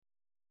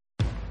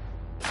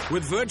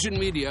With Virgin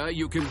Media,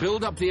 you can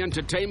build up the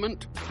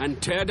entertainment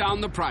and tear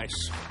down the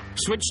price.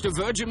 Switch to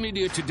Virgin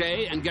Media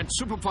today and get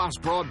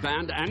superfast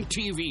broadband and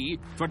TV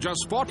for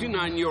just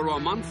 €49 a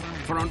month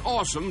for an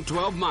awesome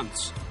 12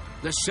 months.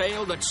 The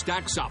sale that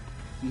stacks up.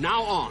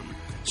 Now on.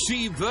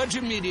 See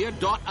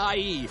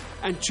virginmedia.ie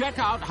and check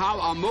out how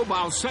our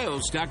mobile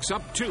sales stacks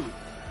up too.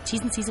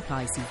 T's and C's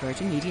apply. See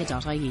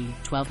virginmedia.ie.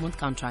 12-month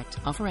contract.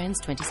 Offer ends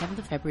 27th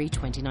of February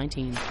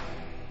 2019.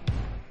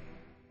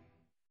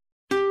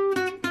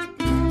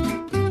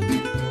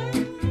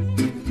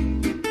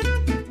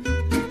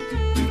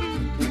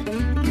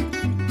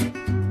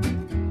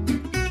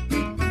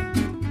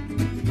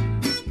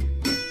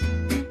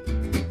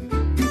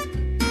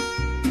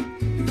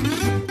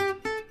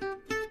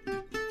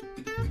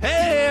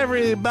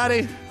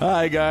 Everybody.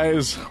 Hi,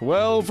 guys.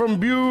 Well, from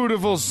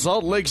beautiful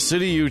Salt Lake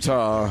City,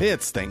 Utah,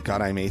 It's Thank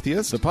God I'm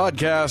Atheist. the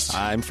podcast.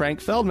 I'm Frank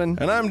Feldman.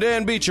 And I'm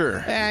Dan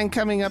Beecher. And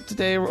coming up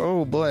today,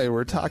 oh boy,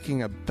 we're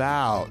talking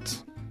about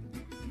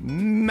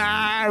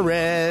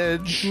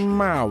marriage.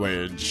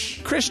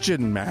 Marriage.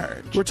 Christian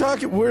marriage. We're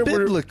talking... We're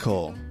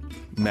Biblical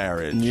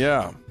marriage.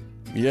 Yeah.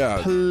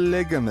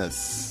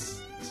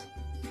 Polygamous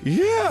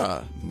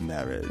Yeah.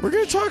 marriage. We're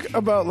going to talk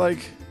about, like...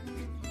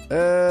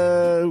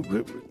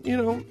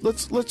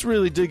 let's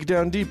really dig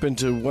down deep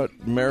into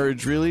what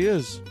marriage really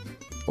is,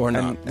 or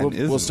not. And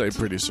We'll stay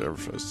pretty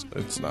surface.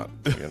 It's not,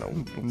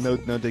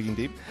 no digging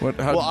deep. How-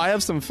 Well, I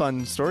have some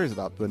fun stories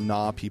about the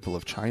Na people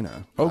of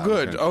China. Oh,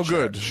 good.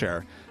 Good.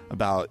 Share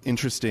about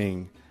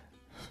interesting.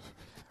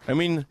 I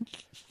mean,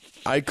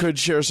 I could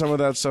share some of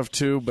that stuff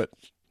too, but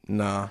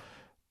nah.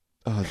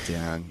 Oh,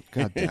 Dan.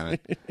 God damn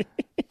it.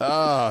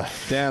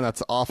 Dan,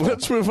 that's awful.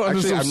 Let's move on to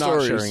Actually, some I'm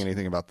stories. not sharing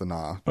anything about the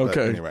Na. but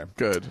Okay. Anyway.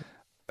 Good.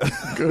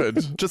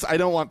 Just, I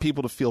don't want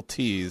people to feel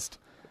teased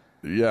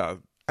Yeah.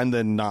 and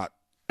then not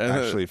And,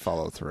 actually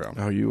follow through.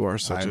 Oh, you are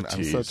such a I'm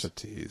tease. such a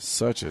tease.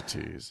 Such a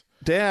tease.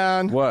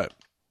 Dan. What?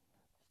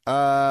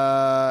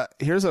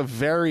 Here's a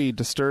very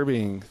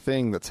disturbing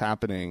thing that's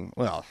happening.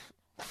 Well,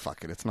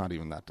 fuck it. It's not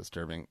even that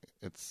disturbing.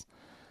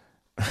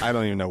 I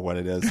don't even know what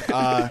it is.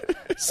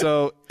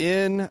 So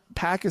in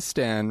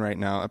Pakistan right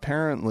now,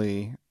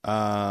 apparently,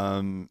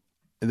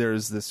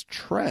 there's this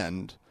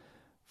trend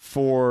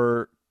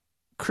for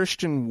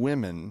Christian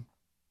women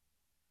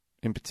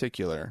in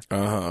particular.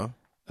 Uh-huh.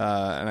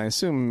 And I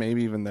assume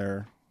maybe even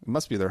it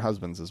must be their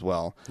husbands as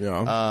well.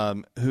 Yeah.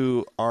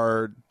 Who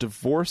are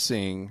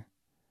divorcing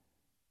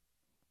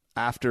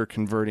after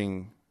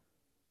converting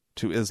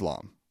to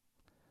Islam.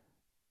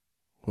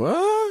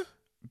 What?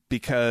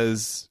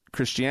 Because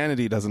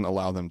Christianity doesn't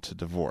allow them to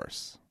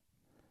divorce.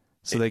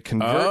 So they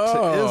convert to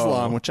Oh.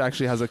 Islam, which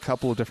actually has a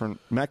couple of different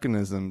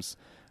mechanisms,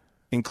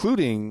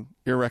 including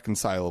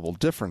irreconcilable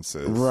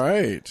differences,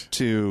 Right.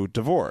 to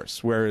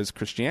divorce. Whereas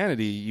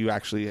Christianity, you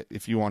actually,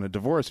 if you want to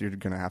divorce, you're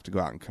going to have to go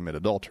out and commit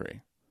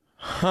adultery.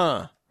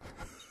 Huh.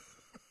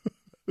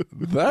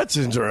 That's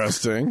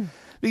interesting.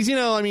 Because,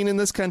 in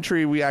this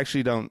country, we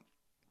actually don't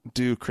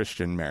do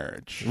Christian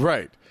marriage.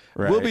 Right.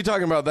 Right. We'll be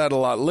talking about that a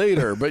lot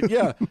later. But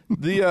yeah,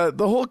 the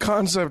whole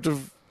concept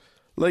of,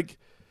 like,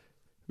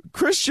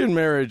 Christian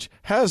marriage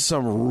has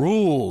some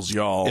rules,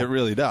 y'all. It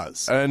really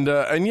does. And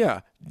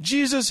yeah,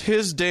 Jesus,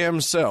 his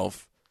damn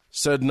self,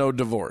 said no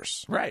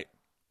divorce. Right.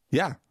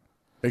 Yeah.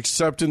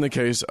 Except in the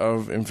case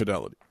of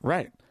infidelity.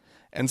 Right.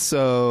 And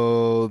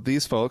so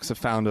these folks have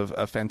found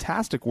a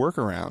fantastic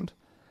workaround.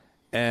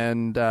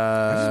 And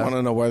I just want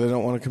to know why they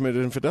don't want to commit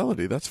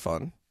infidelity. That's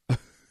fun.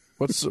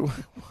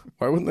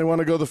 Why wouldn't they want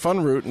to go the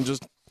fun route and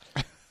just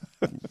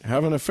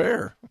have an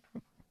affair?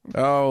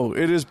 Oh,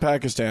 it is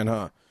Pakistan,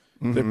 huh?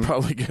 Mm-hmm. They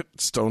probably get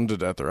stoned to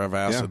death or have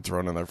acid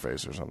thrown in their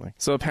face or something.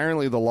 So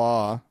apparently the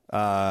law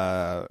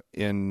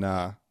in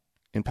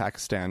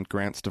Pakistan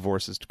grants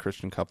divorces to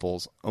Christian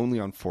couples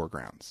only on 4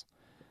 grounds.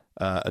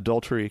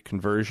 Adultery,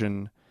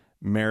 conversion,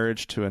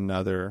 marriage to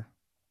another.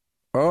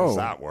 Oh, does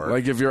that work?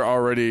 Like if you're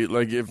already,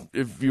 like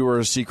if you were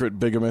a secret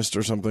bigamist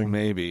or something?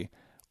 Maybe.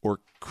 Or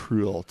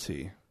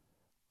cruelty.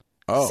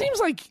 Oh. Seems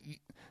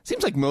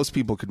like most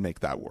people could make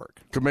that work.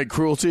 Could make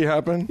cruelty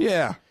happen?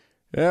 Yeah.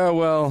 Yeah,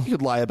 well. You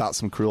could lie about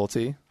some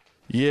cruelty.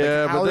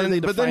 Yeah, Like, how do they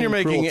but then you're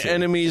define making cruelty?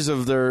 enemies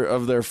of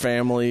their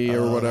family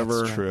or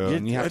whatever. That's true.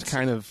 And you have to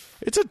kind of...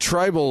 It's a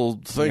tribal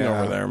thing Yeah.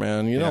 over there,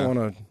 man. You don't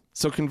want to...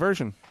 So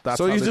conversion. That's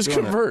So how you they're just doing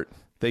it. convert.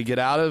 They get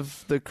out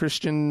of the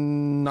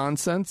Christian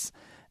nonsense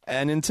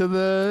and into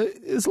the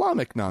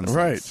Islamic nonsense.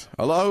 Right.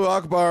 Allahu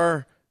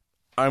Akbar,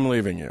 I'm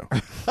leaving you.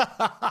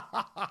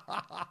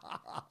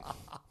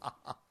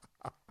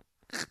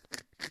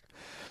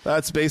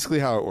 That's basically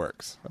how it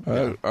works.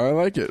 I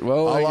like it.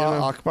 Well, Allah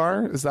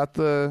Akbar, is that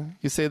the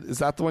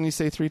one you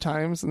say 3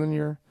 times and then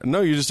you're...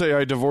 No, you just say,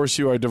 I divorce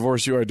you, I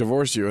divorce you, I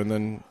divorce you, and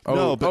then...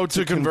 No, but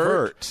to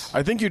convert.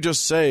 I think you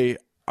just say,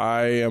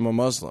 I am a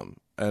Muslim,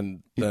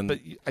 and then... But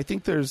I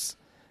think you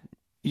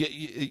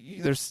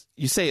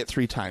say it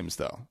 3 times,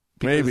 though.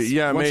 Maybe,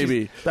 yeah, Once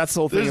maybe. That's the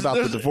whole thing about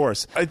the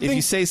divorce. If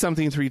you say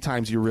something 3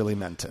 times, you really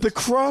meant it. The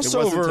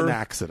crossover... It wasn't an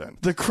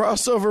accident. The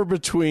crossover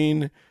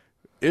between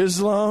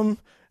Islam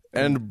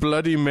and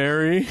Bloody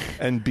Mary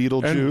And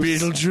Beetlejuice. and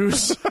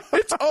Beetlejuice.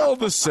 It's all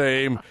the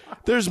same.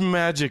 There's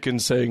magic in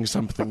saying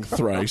something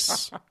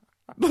thrice.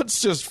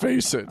 Let's just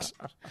face it.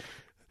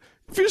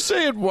 If you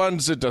say it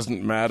once, it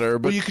doesn't matter.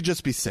 But Well, you could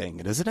just be saying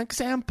it as an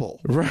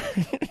example. right,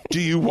 Do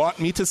you want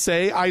me to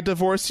say I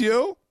divorce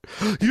you?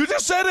 you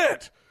just said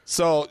it.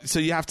 So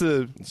you have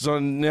to. So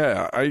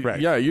yeah, Right.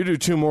 yeah, you do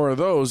 2 more of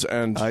those,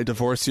 and I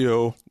divorce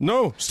you.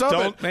 no, stop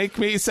Don't it. make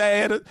me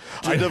say it.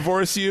 I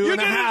divorce you, You in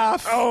a did it.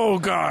 half. Oh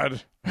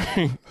God.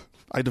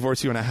 I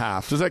divorce you in a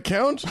half. Does that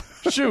count?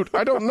 Shoot,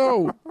 I don't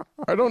know.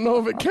 I don't know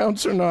if it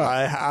counts or not.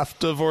 I half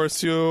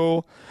divorce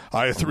you.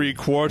 I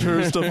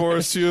 3/4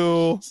 divorce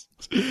you.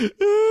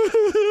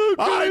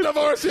 I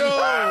divorce you.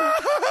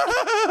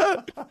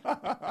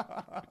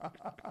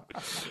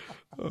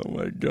 Oh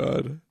my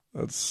God,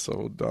 that's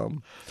so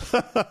dumb.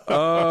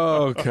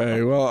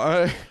 Okay,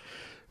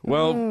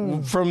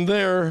 well, from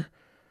there,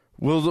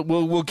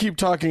 we'll keep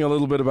talking a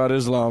little bit about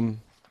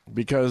Islam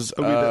because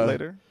A wee bit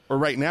later, or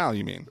right now?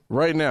 You mean?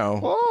 right now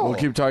we'll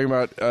keep talking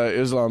about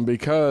Islam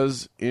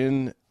because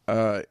in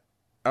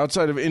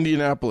outside of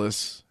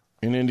Indianapolis,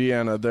 in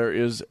Indiana, there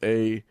is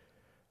a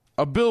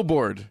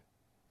billboard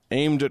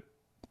aimed at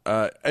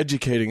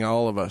educating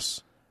all of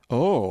us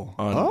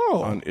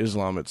on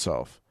Islam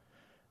itself.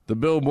 The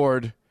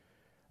billboard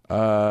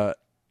has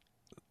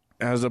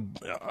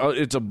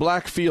it's a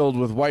black field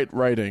with white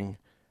writing,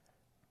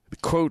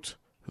 quote,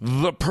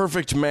 "The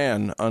perfect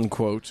man,"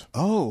 unquote,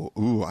 Oh,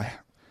 ooh.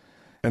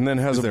 and then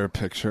has Is there a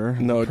picture?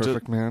 no of the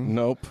perfect man.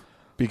 Nope,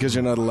 because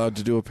you're not allowed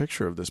to do a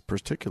picture of this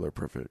particular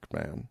perfect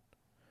man.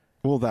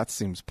 Well, that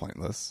seems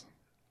pointless.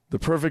 The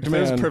perfect If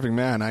man. there's a perfect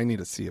man, I need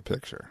to see a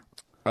picture.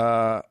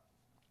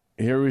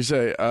 Here we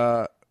say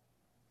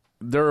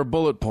there are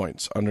bullet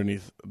points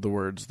underneath the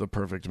words "the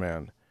perfect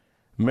man."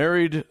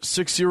 Married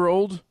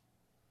 6-year-old,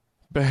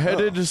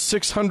 beheaded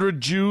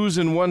 600 Jews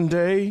in one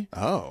day,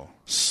 Oh,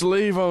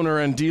 slave owner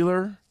and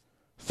dealer,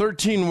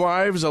 13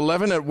 wives,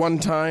 11 at one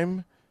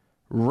time,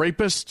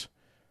 rapist,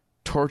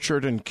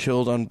 tortured and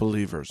killed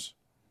unbelievers.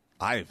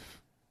 I'm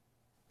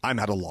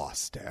at a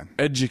loss, Dan.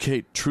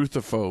 Educate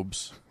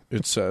truthophobes,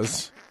 it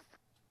says.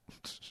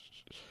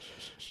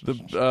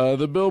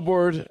 The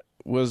billboard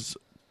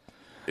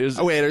is.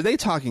 Oh, wait, are they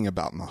talking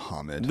about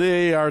Muhammad?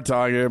 They are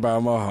talking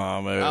about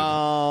Muhammad.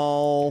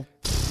 Oh.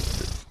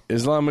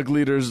 Islamic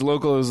leaders,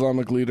 local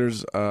Islamic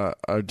leaders,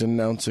 are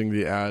denouncing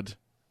the ad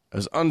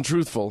as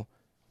untruthful.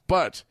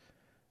 But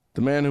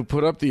the man who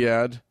put up the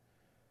ad,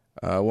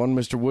 one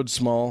Mr.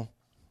 Woodsmall,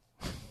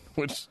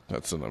 which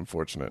that's an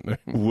unfortunate name.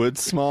 Wood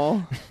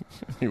Small?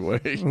 Anyway,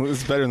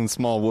 It's better than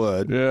Small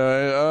Wood.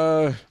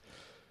 yeah,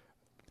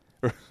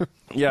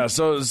 yeah.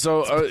 So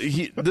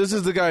this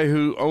is the guy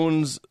who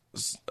owns.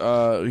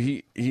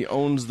 He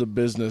owns the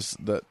business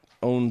that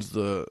owns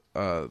the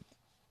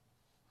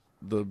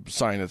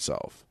sign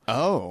itself.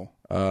 Oh.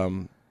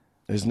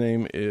 His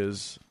name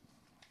is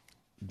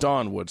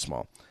Don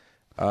Woodsmall,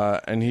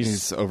 and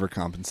He's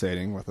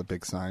overcompensating with a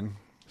big sign.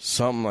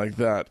 something like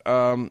that.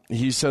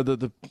 He said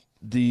that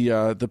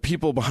the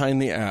people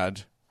behind the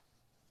ad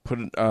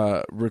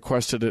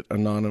requested it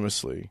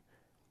anonymously.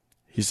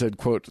 He said,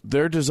 quote,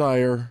 "Their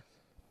desire,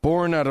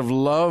 born out of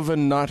love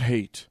and not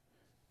hate,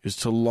 is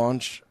to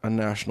launch a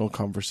national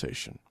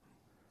conversation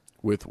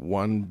with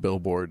one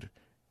billboard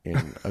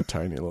in a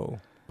tiny little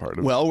part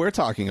of Well, we're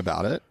talking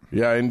about it.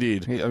 Yeah,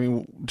 indeed. I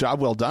mean,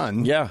 job well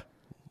done. Yeah.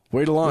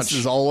 Way to launch. This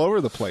is all over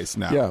the place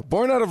now. Yeah,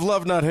 born out of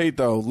love, not hate,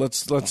 though.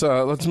 Let's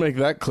make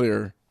that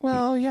clear.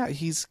 Well, yeah,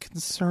 he's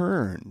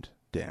concerned,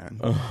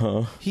 Dan.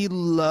 Uh-huh. He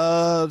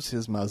loves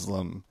his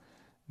Muslim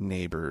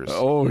neighbors.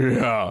 Oh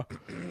yeah,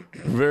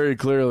 very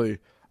clearly.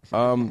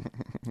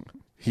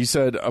 He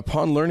said,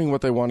 upon learning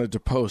what they wanted to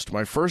post,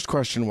 my first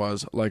question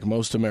was, like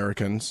most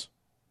Americans,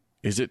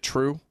 is it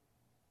true?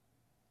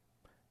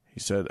 He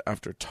said,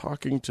 after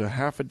talking to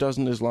half a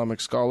dozen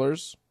Islamic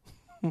scholars,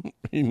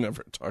 he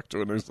never talked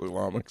to an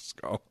Islamic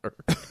scholar.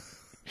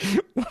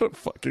 What a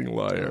fucking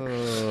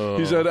liar.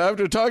 He said,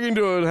 after talking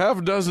to a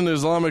half dozen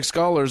Islamic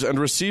scholars and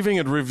receiving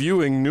and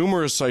reviewing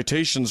numerous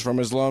citations from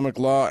Islamic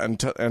law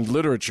and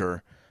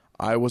literature,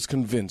 I was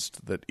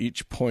convinced that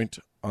each point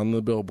on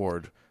the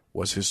billboard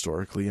was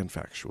historically and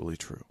factually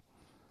true.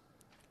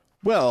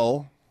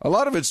 Well, A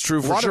lot of it's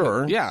true for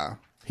sure. Yeah.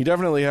 He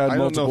definitely had I don't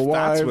know multiple if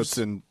wives. that's what's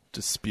in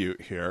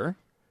dispute here.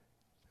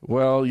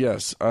 Well,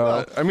 yes.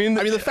 I mean,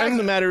 the fact of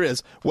the matter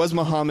is, was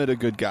Muhammad a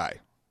good guy?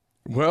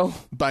 well,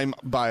 By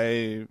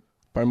by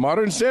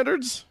modern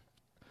standards,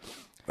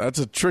 that's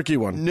a tricky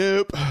one.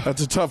 nope,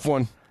 That's a tough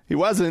one. he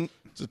wasn't.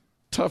 It's a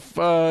tough.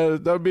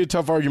 That would be a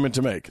tough argument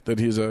to make that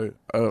he's a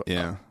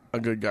Yeah.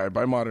 good guy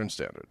by modern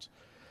standards.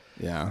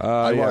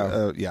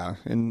 Yeah. Yeah.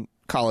 In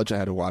college, I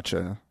had to watch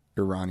a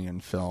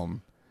Iranian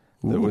film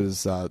that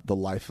was The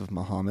Life of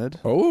Muhammad.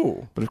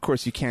 Oh, But of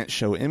course, you can't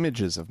show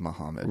images of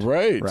Muhammad.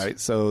 Right. Right.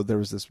 So there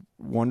was this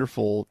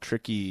wonderful,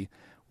 tricky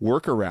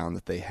workaround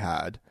that they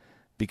had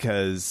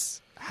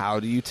because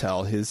how do you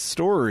tell his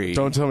story?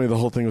 Don't tell me the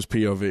whole thing was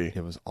POV.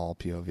 It was all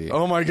POV.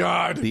 Oh my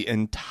God. The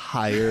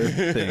entire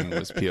thing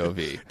was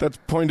POV. That's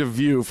point of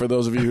view for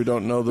those of you who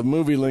don't know the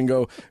movie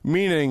lingo,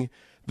 meaning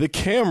the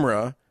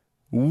camera,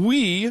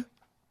 we,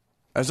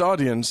 as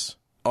audience,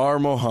 are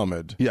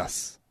Muhammad.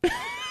 Yes. Isn't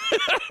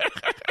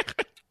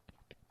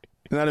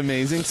that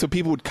amazing? So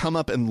people would come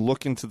up and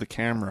look into the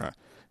camera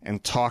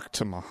and talk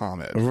to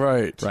Muhammad.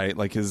 Right. Right?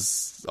 Like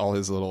all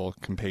his little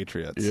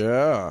compatriots.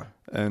 Yeah.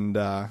 And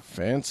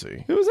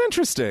Fancy. it was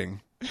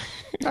interesting, I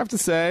have to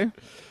say.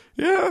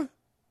 Yeah.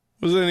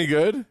 Was it any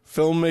good,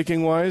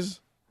 filmmaking-wise?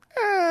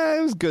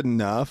 It was good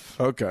enough.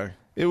 Okay.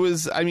 It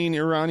was, I mean,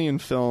 Iranian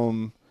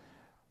film,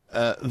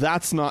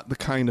 that's not the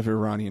kind of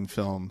Iranian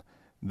film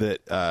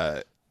that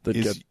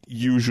is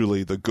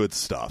usually the good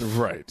stuff.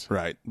 Right.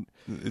 Right.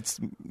 It's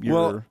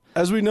well,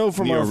 as we know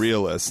from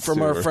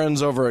neorealists our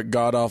friends over at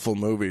God Awful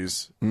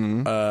Movies,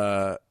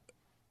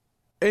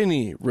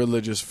 any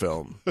religious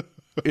film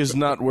is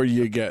not where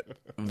you get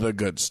the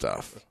good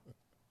stuff.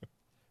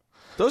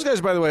 Those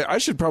guys, by the way, I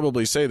should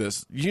probably say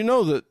this. You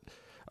know that,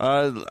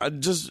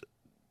 just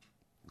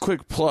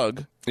quick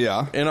plug.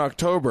 Yeah. In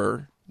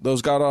October,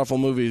 those God Awful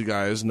Movies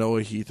guys,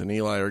 Noah, Heath, and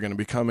Eli, are going to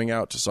be coming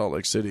out to Salt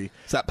Lake City.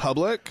 Is that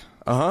public?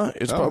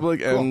 It's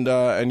public, cool.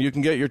 and you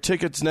can get your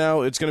tickets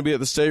now. It's going to be at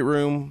the State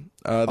Room.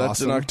 That's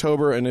Awesome. in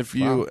October, and if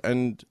you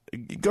and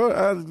go,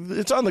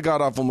 it's on the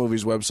God Awful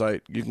Movies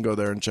website. You can go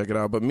there and check it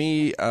out. But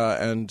me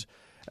and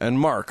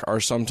Mark, our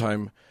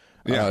sometime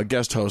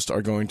guest host,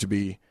 are going to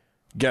be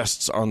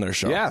guests on their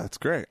show. Yeah, that's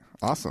great.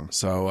 Awesome.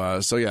 So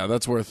yeah,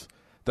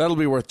 that'll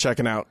be worth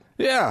checking out.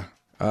 Yeah.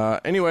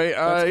 Anyway,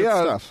 That's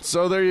good stuff.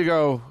 So there you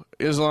go,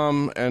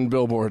 Islam and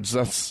billboards.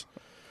 That's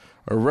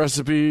a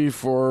recipe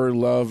for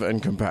love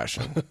and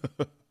compassion.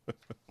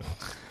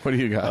 What do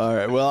you got? All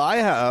right. Well, I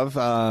have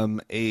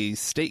a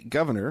state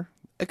governor,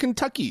 a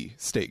Kentucky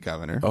state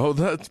governor. Oh,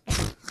 that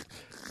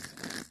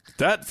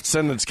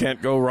sentence can't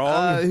go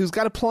wrong. Who's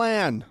got a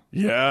plan.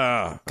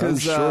 Yeah, I'm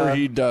 'Cause, sure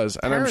he does.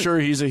 And I'm sure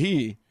he's a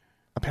he.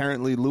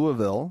 Apparently,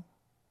 Louisville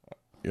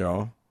You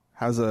know,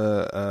 has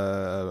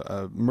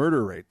a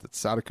murder rate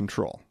that's out of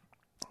control.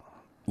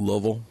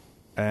 Louisville.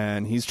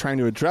 And he's trying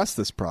to address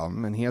this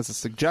problem, and he has a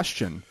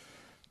suggestion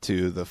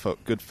to the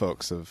good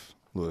folks of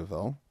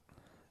Louisville.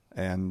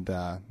 And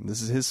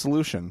this is his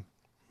solution.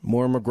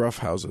 More McGruff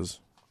houses.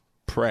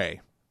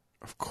 Pray.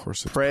 Of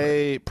course it's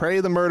Pray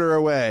the murder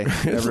away,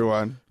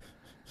 everyone.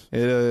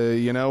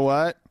 You know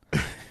what?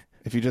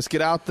 If you just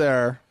get out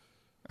there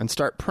and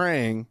start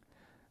praying,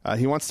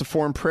 he wants to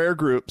form prayer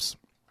groups.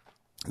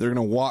 They're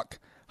going to walk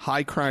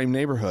high-crime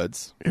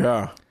neighborhoods.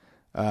 Yeah.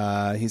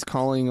 He's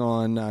calling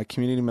on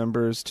community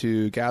members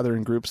to gather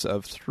in groups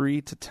of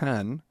 3 to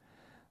 10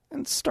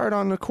 and start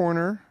on the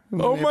corner.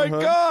 Oh, my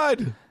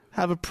God.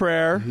 Have a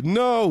prayer.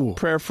 No.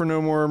 Prayer for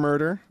no more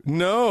murder.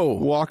 No.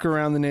 Walk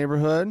around the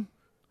neighborhood.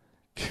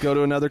 Go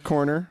to another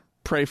corner.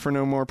 Pray for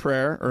no more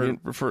prayer. Or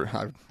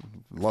I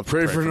love to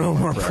Pray for no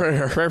more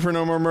prayer. Pray for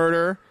no more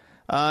murder.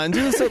 And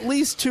do this at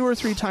least 2 or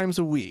 3 times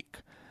a week.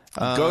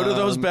 Go to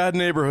those bad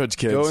neighborhoods,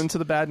 kids. Go into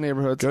the bad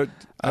neighborhoods.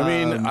 I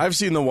mean, I've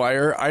seen The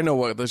Wire. I know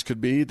what this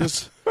could be.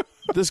 This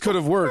could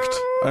have worked.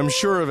 I'm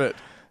sure of it.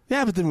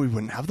 Yeah, but then we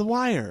wouldn't have The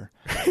Wire.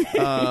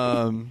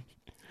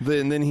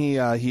 Then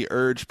he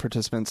urged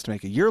participants to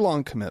make a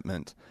year-long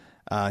commitment.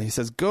 He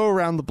says, go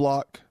around the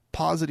block,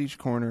 pause at each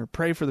corner,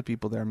 pray for the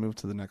people there, move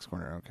to the next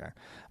corner. Okay.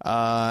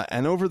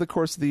 And over the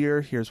course of the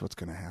year, here's what's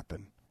going to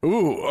happen.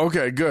 Ooh,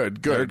 okay,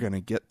 good. They're going to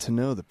get to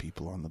know the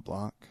people on the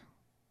block.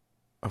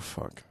 Oh,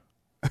 fuck.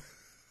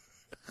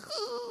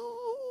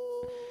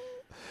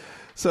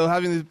 So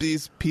having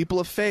these people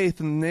of faith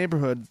in the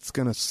neighborhood, it's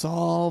going to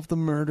solve the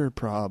murder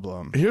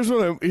problem. Here's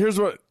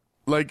what,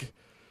 like,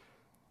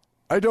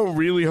 I don't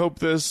really hope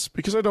this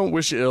because I don't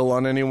wish ill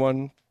on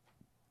anyone.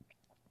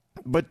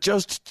 But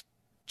just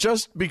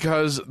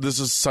because this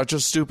is such a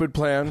stupid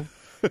plan,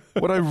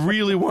 what I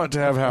really want to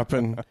have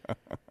happen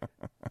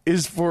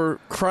is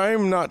for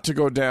crime not to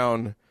go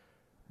down,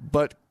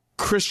 but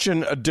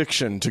Christian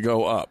addiction to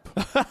go up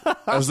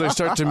as they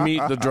start to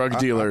meet the drug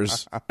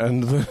dealers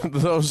and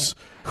those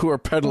who are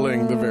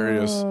peddling the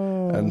various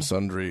and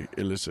sundry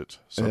illicit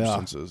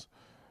substances.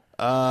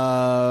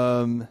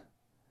 Yeah.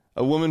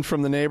 A woman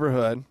from the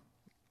neighborhood,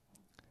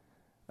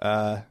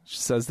 she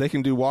says they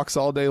can do walks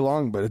all day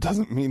long, but it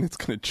doesn't mean it's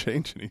going to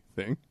change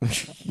anything.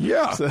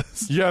 Yeah.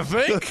 You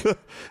think?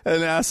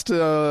 And asked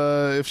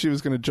if she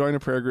was going to join a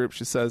prayer group.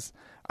 She says,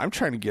 I'm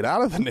trying to get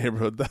out of the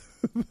neighborhood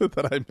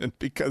that I'm in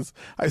because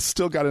I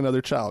still got another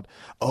child.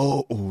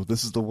 Oh,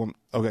 this is the woman.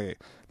 Okay,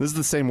 this is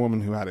the same woman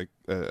who had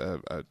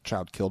a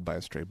child killed by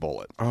a stray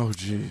bullet. Oh,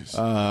 jeez.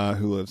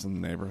 Who lives in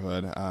the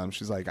neighborhood.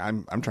 She's like,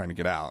 I'm trying to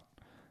get out.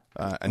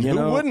 And You who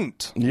know,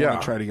 wouldn't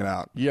want to try to get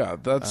out? Yeah,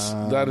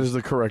 that is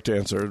the correct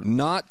answer.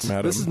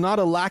 Madam. This is not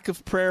a lack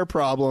of prayer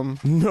problem.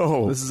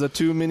 No. This is a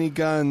too many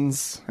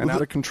guns and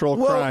out of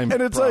control crime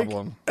and it's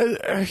problem.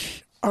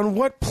 Like, on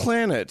what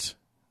planet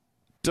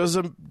does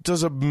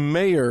a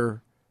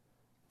mayor,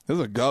 This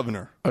is a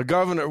governor a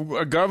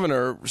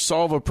governor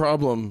solve a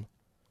problem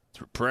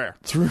through prayer.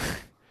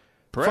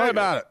 Pray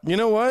about it. You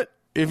know what?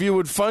 If you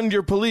would fund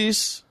your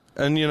police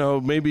and,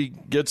 maybe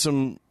get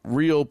some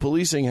real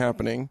policing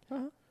happening,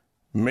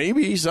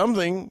 maybe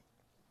something.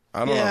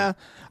 I don't know.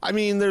 I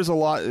mean, there's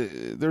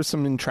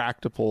some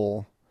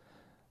intractable,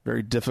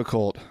 very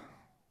difficult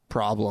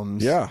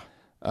problems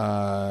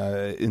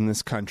in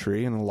this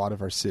country and a lot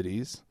of our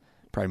cities,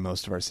 probably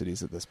most of our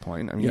cities at this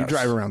point. I mean, you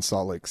drive around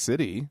Salt Lake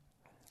City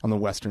on the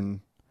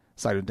western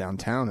side of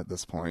downtown at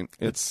this point.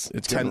 It's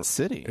tent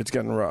city. It's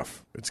getting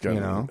rough. It's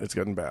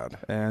getting bad.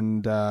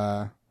 And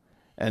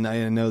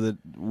I know that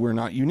we're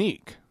not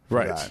unique.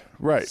 Right.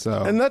 Right.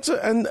 So, and that's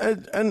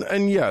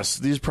and yes,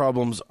 these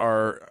problems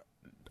are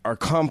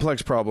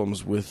complex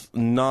problems with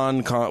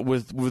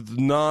with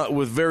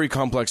very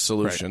complex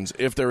solutions,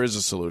 if there is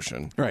a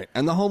solution. Right.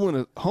 And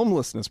the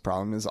homelessness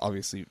problem is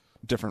obviously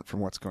different from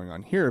what's going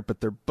on here,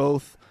 but they're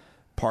both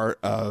part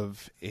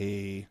of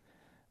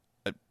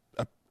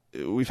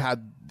we've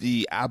had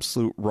the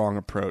absolute wrong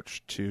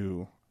approach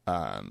to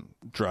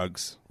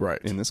drugs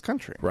in this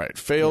country. Right.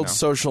 Failed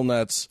social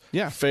nets,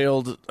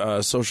 failed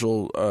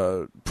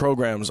social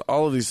programs,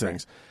 all of these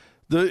things.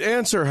 The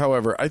answer,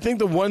 however, I think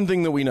the one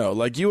thing that we know,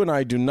 like you and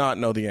I do not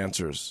know the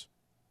answers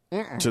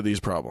to these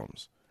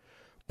problems.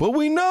 But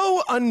we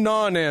know a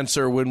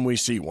non-answer when we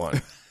see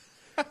one.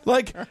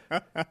 Like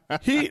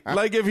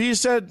if he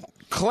said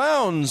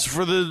clowns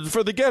for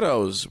the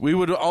ghettos, we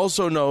would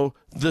also know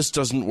this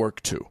doesn't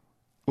work too.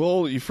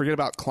 Well, you forget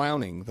about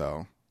clowning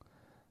though.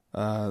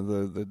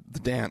 The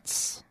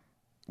dance.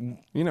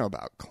 You know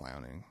about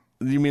clowning.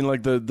 You mean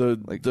like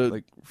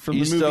the from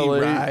East the movie LA,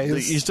 Rise?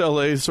 the East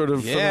LA sort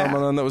of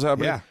phenomenon that was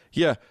happening?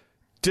 Yeah.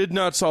 Did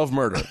not solve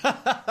murder.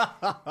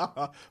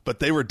 But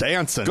they were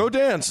dancing. Go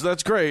dance.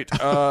 That's great.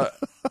 Not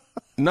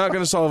going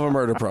to solve a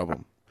murder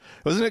problem.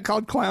 Wasn't it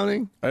called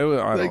clowning? I Did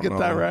I don't get know.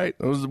 that right?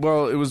 It was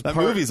That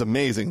movie's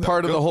amazing. Though.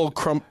 Part of the whole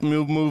crump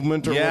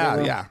movement or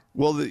whatever. Yeah.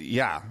 Well,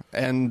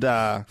 and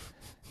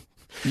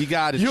you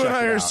got to check You and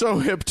I it are out. so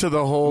hip to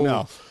the whole...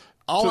 No.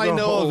 All I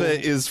know of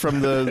it is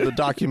from the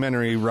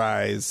documentary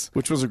Rise.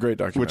 Which was a great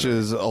documentary. Which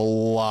is a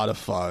lot of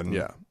fun.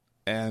 Yeah.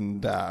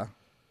 And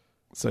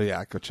so,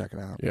 yeah, go check it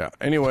out. Yeah.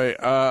 Anyway,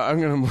 I'm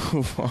going to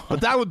move on.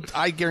 But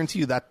I guarantee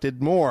you that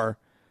did more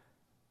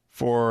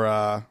for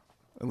at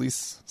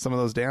least some of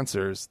those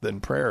dancers than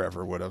prayer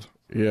ever would have.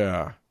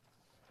 Yeah.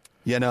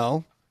 You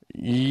know?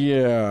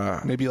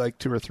 Yeah. Maybe like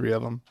 2 or 3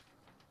 of them.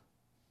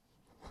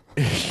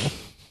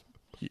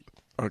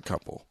 A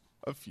couple.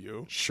 A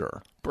few.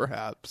 Sure.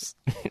 Perhaps.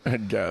 I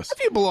guess.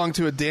 If you belong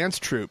to a dance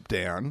troupe,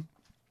 Dan.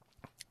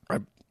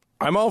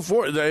 I'm all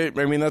for it.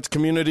 I mean, that's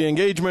community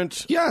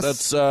engagement.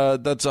 Yes.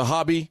 That's a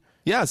hobby.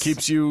 Yes.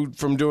 Keeps you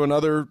from doing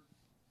other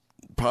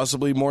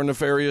possibly more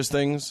nefarious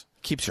things.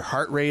 Keeps your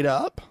heart rate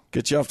up.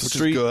 Gets you off the Which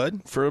is street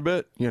good. for a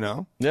bit. You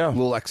know? Yeah. A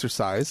little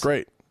exercise.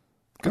 Great.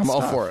 Good I'm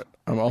all stuff. for it.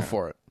 I'm all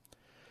for it.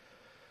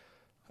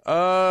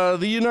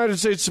 The United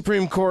States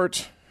Supreme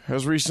Court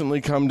has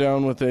recently come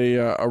down with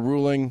a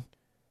ruling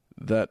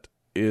that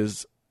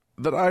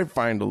I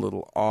find a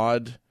little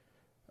odd.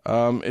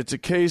 It's a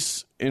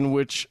case in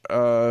which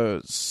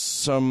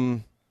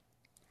some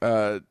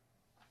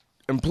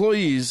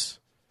employees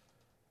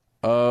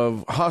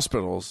of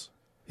hospitals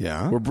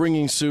were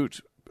bringing suit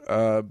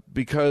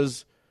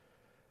because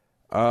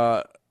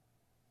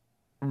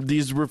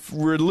these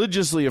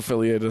religiously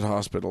affiliated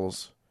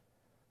hospitals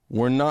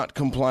were not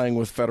complying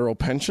with federal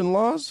pension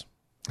laws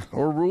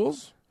or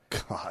rules.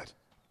 God.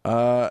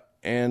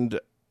 And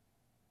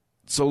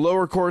so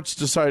lower courts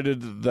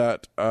decided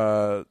that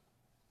that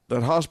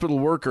hospital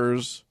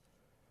workers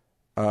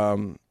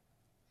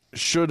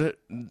should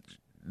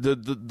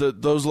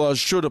those laws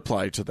should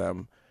apply to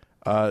them.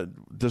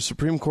 The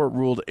Supreme Court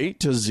ruled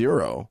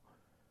 8-0.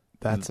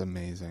 That's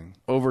amazing.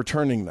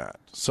 Overturning that.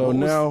 So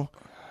now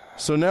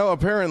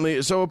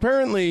apparently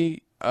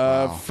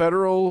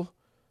federal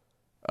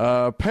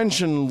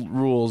pension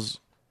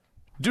rules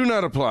do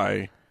not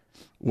apply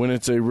when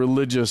it's a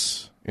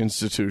religious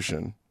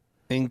institution.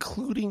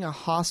 Including a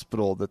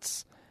hospital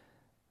that's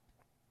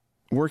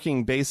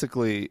working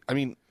basically, I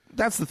mean,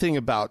 that's the thing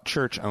about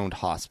church-owned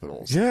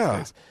hospitals.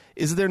 Yeah.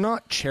 Is they're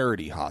not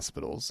charity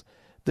hospitals.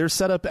 They're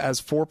set up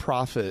as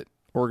for-profit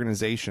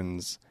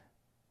organizations,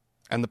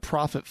 and the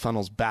profit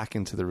funnels back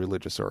into the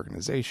religious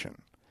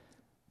organization.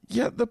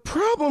 Yeah, the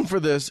problem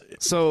for this...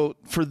 So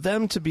for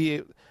them to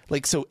be...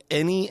 so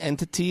any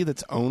entity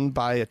that's owned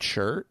by a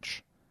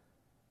church...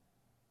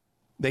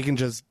 They can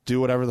just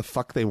do whatever the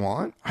fuck they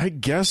want? I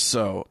guess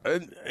so.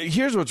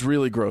 Here's what's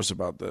really gross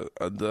about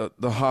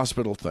the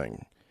hospital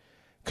thing.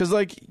 Because,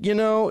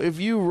 if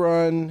you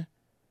run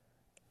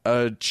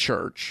a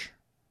church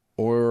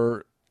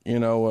or,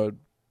 a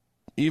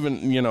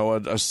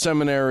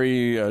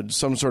seminary,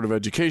 some sort of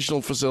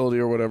educational facility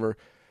or whatever,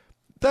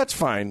 that's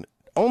fine.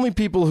 Only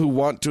people who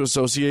want to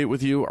associate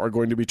with you are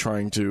going to be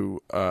trying to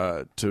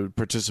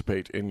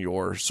participate in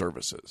your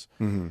services.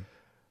 Mm-hmm.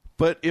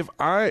 But if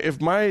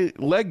my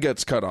leg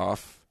gets cut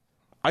off,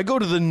 I go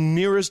to the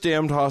nearest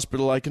damned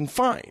hospital I can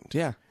find.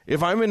 Yeah.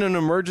 If I'm in an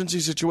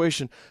emergency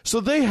situation. So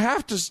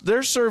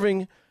they're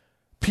serving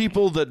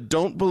people that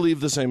don't believe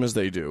the same as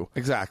they do.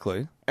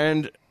 Exactly.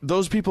 And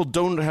those people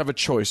don't have a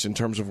choice in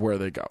terms of where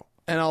they go.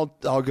 And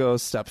I'll go a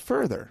step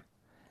further.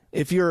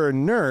 If you're a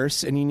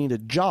nurse and you need a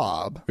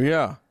job,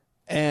 Yeah.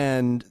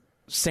 and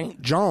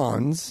St.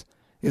 John's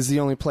is the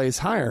only place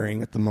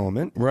hiring at the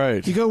moment,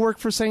 Right. you go work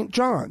for St.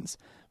 John's.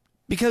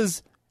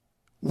 Because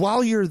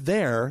while you're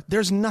there,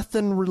 there's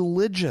nothing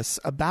religious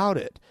about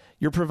it.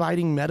 You're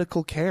providing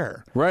medical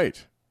care.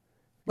 Right.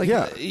 Like,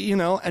 Yeah. you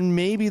know, and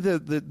maybe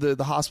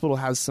the hospital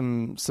has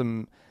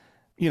some,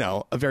 you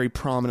know, a very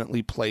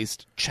prominently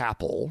placed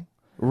chapel.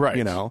 Right.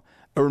 You know,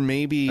 or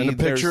maybe And a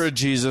picture there's- of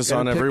Jesus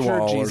and on a every picture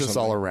wall of or Jesus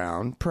something. all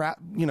around.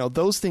 Perhaps, you know,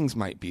 those things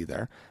might be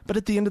there. But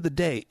at the end of the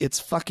day, it's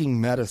fucking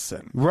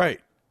medicine,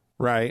 Right.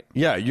 right?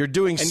 Yeah, you're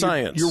doing And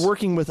science. You're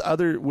working with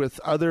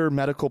other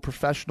medical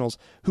professionals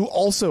who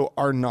also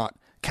are not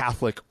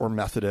Catholic or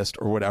Methodist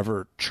or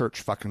whatever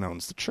church fucking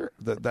owns the church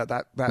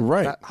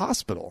Right. that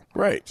hospital.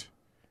 Right.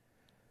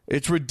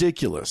 It's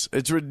ridiculous.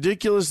 It's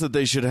ridiculous that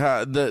they should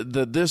have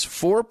that this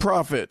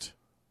for-profit.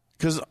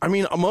 Because I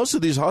mean, most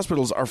of these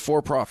hospitals are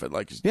for-profit.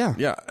 Like, Yeah.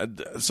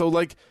 So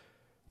like,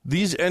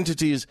 these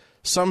entities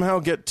somehow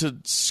get to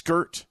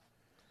skirt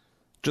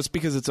Just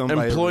because it's owned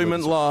by a employment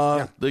religious- law.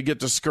 Yeah. They get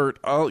to skirt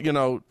all, you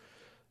know,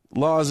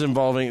 laws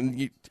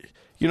involving.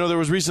 You know, there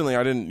was recently,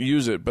 I didn't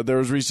use it, but there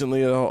was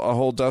recently a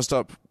whole dust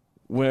up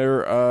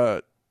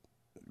where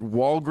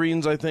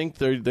Walgreens, I think,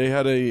 they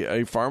had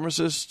a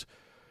pharmacist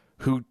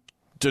who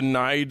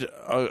denied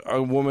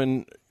a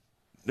woman,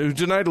 who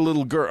denied a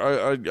little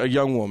girl, a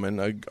young woman,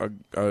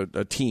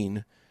 a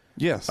teen,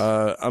 Yes.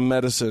 a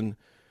medicine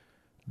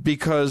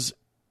because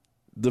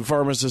the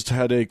pharmacist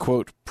had a,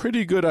 quote,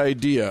 pretty good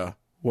idea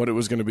what it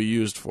was going to be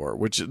used for,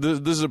 which this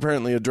is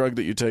apparently a drug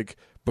that you take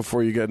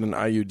before you get an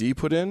IUD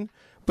put in,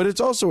 but it's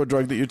also a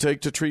drug that you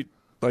take to treat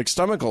like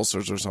stomach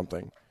ulcers or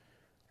something.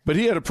 But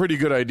he had a pretty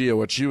good idea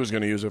what she was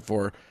going to use it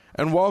for,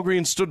 and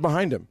Walgreens stood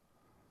behind him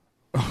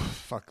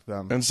Fuck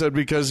them. and said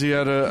because he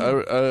had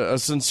a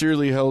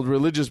sincerely held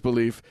religious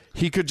belief,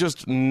 he could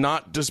just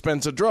not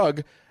dispense a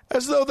drug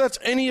as though that's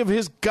any of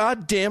his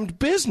goddamned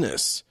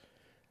business.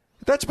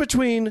 That's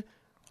between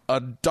a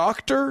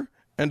doctor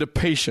and a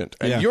patient.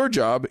 And Yeah. your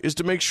job is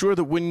to make sure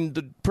that when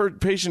the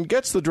patient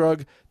gets the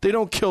drug, they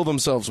don't kill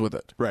themselves with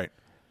it. Right.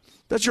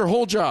 That's your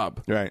whole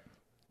job. Right.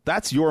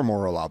 That's your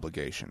moral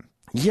obligation.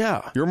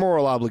 Yeah. Your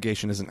moral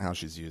obligation isn't how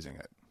she's using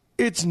it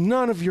It's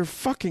none of your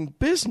fucking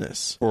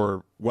business.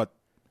 or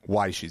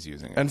why she's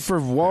using it. And for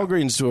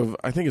Walgreens to have,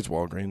 I think it's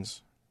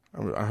Walgreens.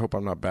 I hope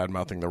I'm not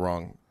bad-mouthing the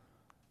wrong.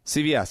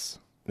 CVS,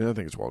 I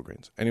think it's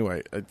Walgreens.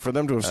 Anyway, for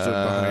them to have stood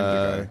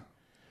behind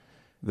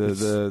the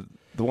guy.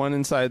 the one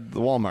inside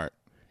the Walmart.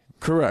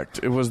 Correct.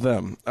 It was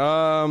them.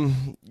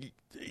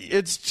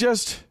 It's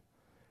just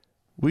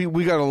we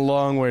got a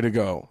long way to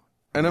go,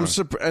 and I'm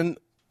and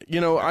you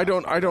know I'm no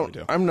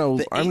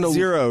The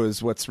 8-0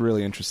 is what's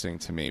really interesting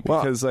to me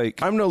well, because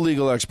like I'm no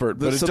legal expert,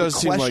 but so it does the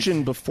seem like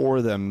question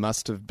before them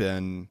must have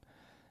been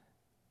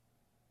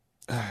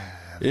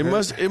it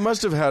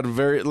must have had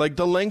very like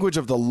the language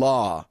of the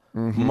law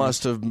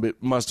must have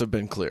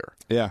been clear.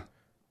 yeah,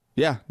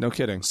 no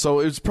kidding. So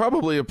it's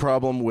probably a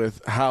problem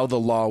with how the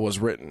law was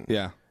written.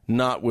 Yeah.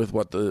 Not with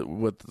what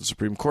the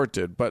Supreme Court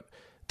did, but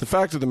the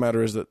fact of the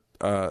matter is that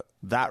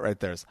That right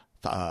there is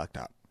fucked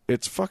up.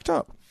 it's fucked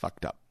up.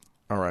 Fucked up.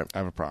 All right. I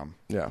have a problem.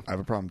 Yeah. I have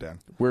a problem, Dan.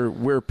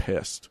 We're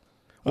pissed.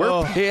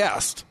 We're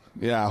pissed.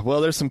 Yeah,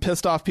 well, there's some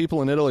pissed off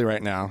people in Italy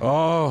right now.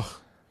 Oh.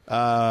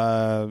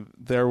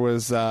 There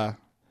was a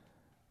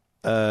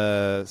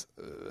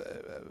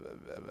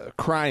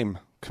crime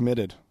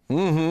committed.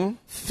 Mm-hmm.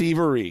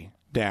 Thievery,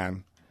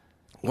 Dan.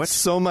 What?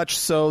 So much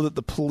so that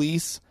the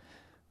police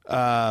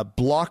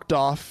blocked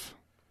off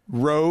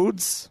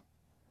roads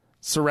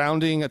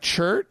surrounding a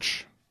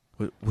church.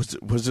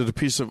 Was it a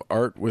piece of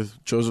art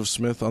with Joseph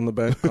Smith on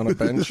the on a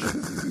bench?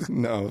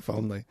 No, if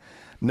only.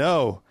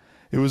 No,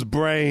 it was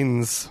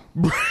brains.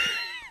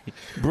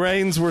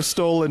 Brains were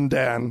stolen,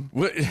 Dan.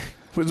 What,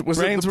 was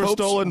Brains it the were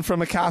Pope's? stolen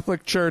from a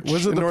Catholic church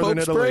Was it in the northern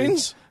Pope's Italy.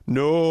 brains?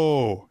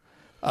 No.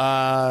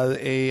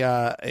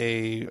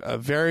 A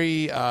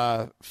very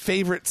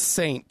favorite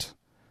saint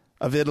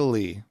of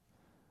Italy,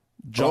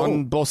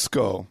 John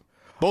Bosco.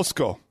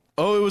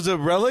 Oh, it was a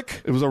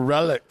relic? It was a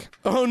relic.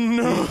 Oh,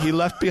 no. He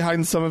left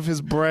behind some of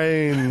his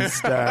brains,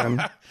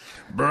 Dan.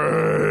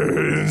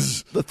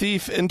 Brains. The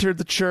thief entered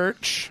the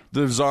church.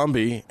 The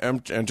zombie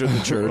entered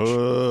the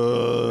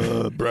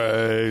church.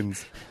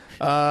 Brains.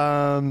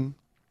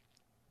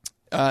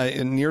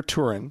 Near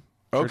Turin.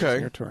 Church is Okay.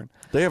 near Turin.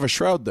 They have a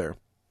shroud there.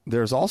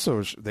 There's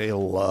also, they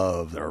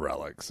love their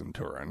relics in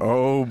Turin.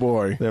 Oh,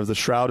 boy. They have the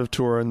Shroud of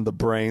Turin, the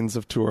Brains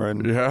of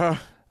Turin. Yeah.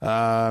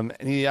 And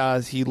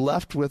he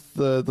left with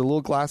the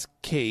little glass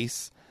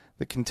case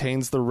that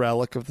contains the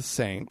relic of the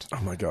saint.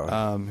 Oh, my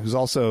God. Who's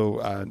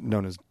also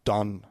known as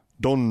Don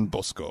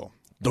Bosco.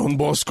 Don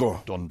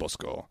Bosco. Don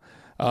Bosco.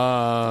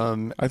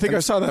 I think I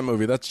saw that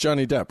movie. That's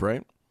Johnny Depp,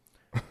 right?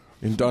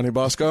 In Donnie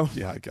Bosco?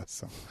 Yeah, I guess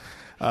so.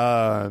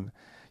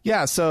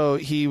 Yeah, so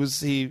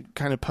he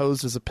kind of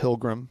posed as a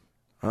pilgrim.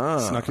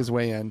 Snuck his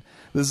way in.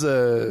 This is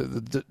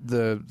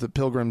the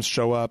pilgrims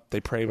show up. They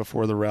pray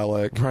before the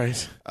relic.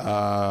 Right.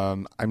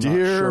 I'm not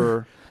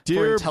sure.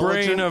 Dear For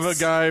brain of a intelligence-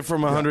 guy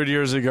from 100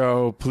 years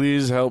ago,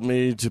 please help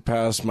me to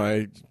pass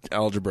my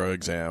algebra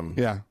exam.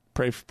 Yeah.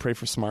 Pray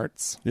for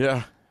smarts.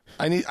 Yeah.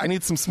 I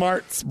need some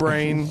smarts,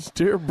 brain.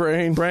 Dear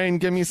brain. Brain,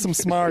 give me some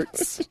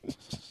smarts.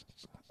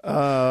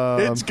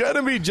 It's going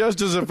to be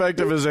just as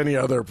effective as any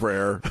other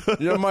prayer.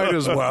 You might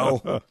as well.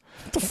 What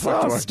the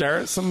fuck do I- Stare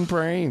at some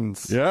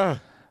brains. Yeah.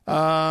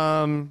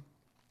 Yeah,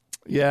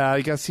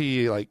 I guess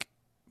he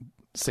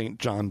St.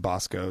 John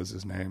Bosco is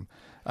his name.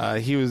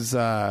 He was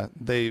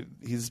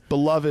he's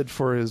beloved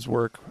for his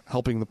work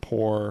helping the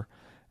poor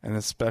and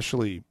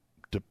especially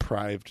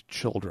deprived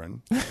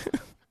children.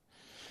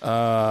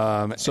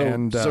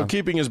 So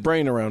keeping his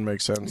brain around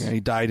makes sense. He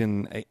died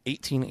in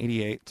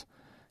 1888,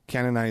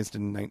 canonized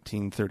in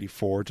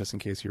 1934, just in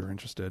case you were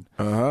interested.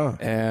 Uh-huh.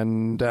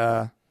 And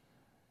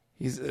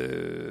he's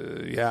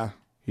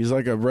He's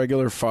like a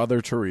regular Father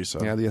Teresa.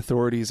 Yeah, the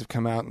authorities have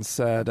come out and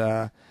said,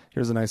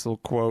 here's a nice little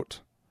quote.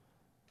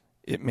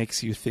 It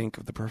makes you think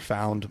of the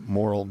profound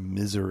moral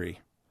misery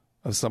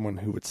of someone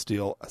who would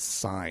steal a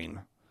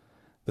sign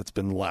that's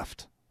been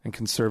left and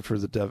conserved for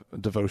the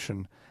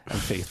devotion and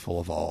faithful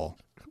of all.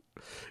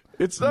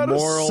 It's not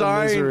Moral a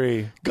sign.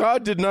 misery.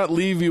 God did not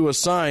leave you a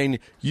sign.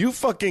 You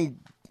fucking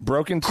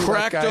Broke into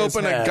cracked that guy's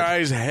open head. a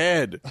guy's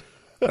head.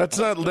 That's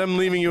not them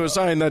leaving you a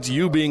sign. That's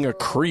you being a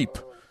creep.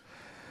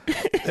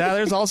 Yeah,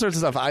 there's all sorts of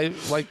stuff. I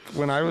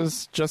when I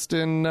was just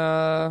in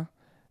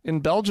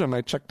Belgium,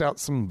 I checked out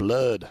some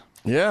blood.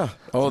 Yeah.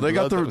 Oh, they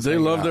got blood that was they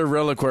hanging love out. their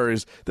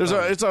reliquaries.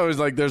 It's always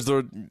like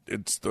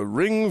it's the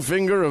ring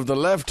finger of the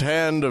left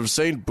hand of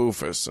Saint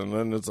Bufus, and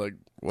then it's like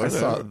I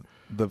saw whatever.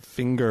 the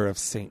finger of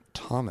St.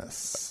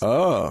 Thomas.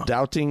 Oh,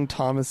 Doubting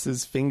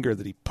Thomas's finger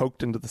that he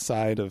poked into the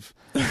side of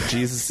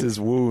Jesus's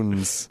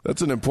wounds.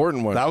 that's an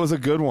important one. That was a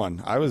good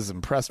one. I was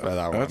impressed by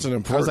that one. That's an I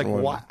was important like,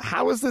 one. "Why-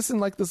 how is this in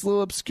this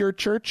little obscure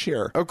church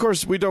here? Of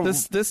course, we don't.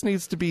 This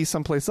needs to be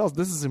someplace else.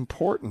 This is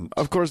important.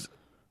 Of course,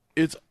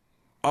 it's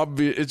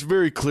obvious. It's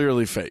very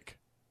clearly fake.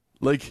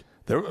 Like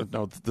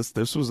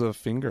This was a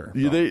finger.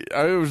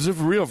 it was a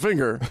real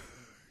finger.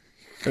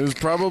 It was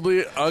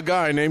probably a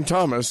guy named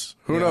Thomas.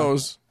 Who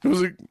knows?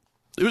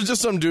 It was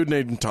just some dude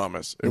named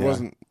Thomas. It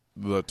wasn't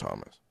the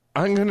Thomas.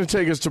 I'm going to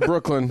take us to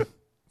Brooklyn.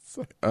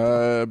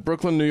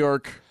 Brooklyn, New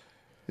York,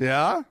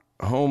 Yeah?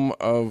 home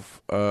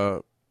of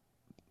the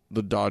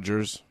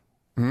Dodgers.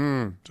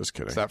 Just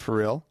kidding. Is that for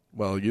real?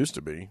 Well, it used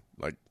to be,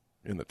 like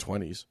in the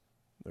 20s.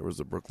 There was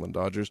the Brooklyn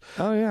Dodgers.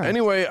 Oh, yeah.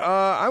 Anyway,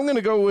 I'm going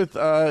to go with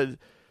I'm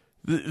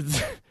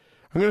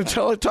going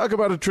to talk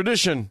about a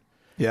tradition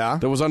Yeah?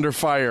 that was under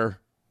fire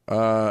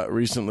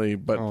recently,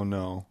 but Oh,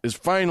 no. is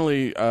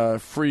finally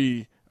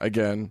free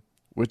again,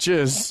 which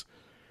is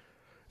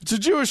it's a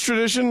Jewish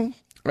tradition.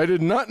 I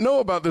did not know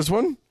about this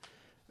one.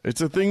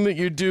 It's a thing that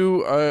you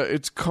do.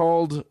 It's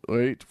called,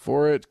 wait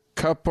for it,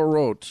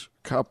 kaporot.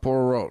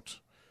 Kaporot.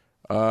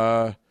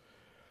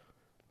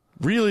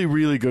 Really,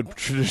 really good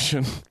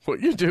tradition.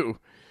 What you do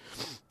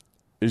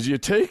is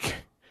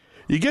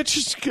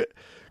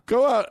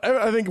go out.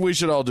 I think we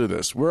should all do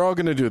this. We're all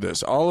going to do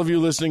this. All of you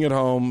listening at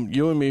home,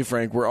 you and me,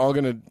 Frank, we're all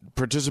going to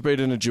participate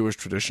in a Jewish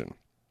tradition.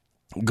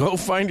 Go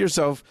find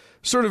yourself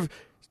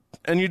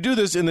and you do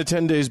this in the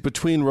 10 days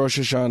between Rosh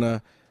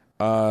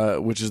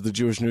Hashanah, which is the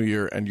Jewish New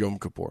Year, and Yom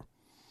Kippur.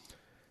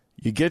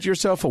 You get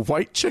yourself a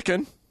white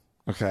chicken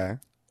Okay.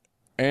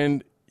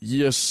 and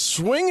you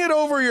swing it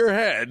over your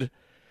head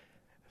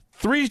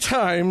 3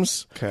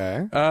 times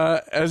Okay.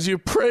 as you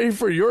pray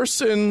for your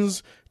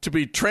sins to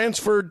be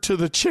transferred to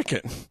the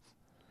chicken.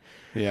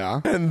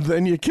 Yeah. And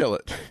then you kill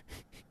it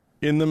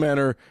in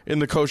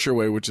the kosher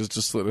way, which is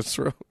to slit its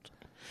throat.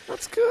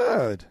 That's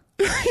good.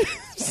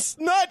 It's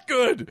not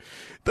good.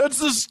 That's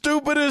the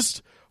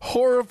stupidest,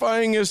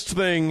 horrifyingest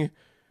thing.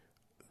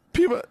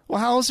 People. Well,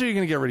 how else are you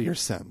going to get rid of your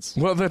sins?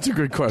 Well, that's a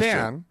good question.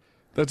 Dan,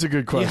 That's a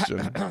good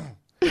question.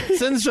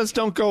 sins just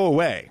don't go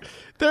away.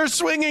 They're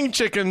swinging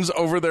chickens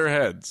over their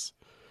heads.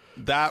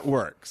 That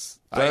works.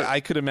 I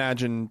could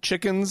imagine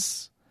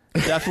chickens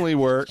definitely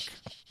work.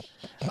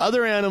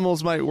 Other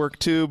animals might work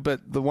too,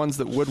 but the ones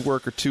that would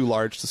work are too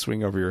large to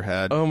swing over your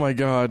head. Oh my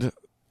God!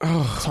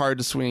 It's hard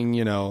to swing,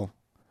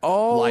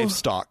 All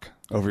livestock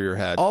over your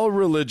head. all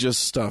religious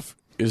stuff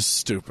is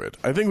stupid.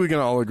 I think we can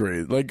all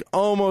agree. Like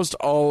almost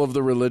all of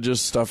the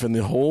religious stuff in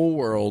the whole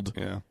world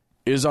Yeah.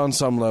 is on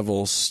some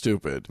level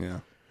stupid. Yeah.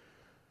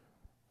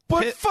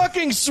 But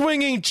fucking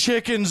swinging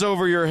chickens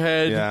over your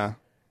head Yeah.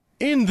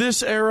 in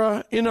this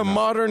era, in a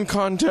modern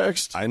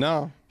context, I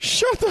know.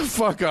 shut the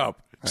fuck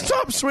up.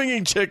 Stop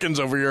swinging chickens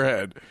over your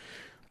head.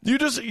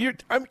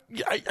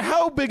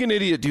 How big an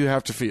idiot do you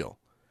have to feel?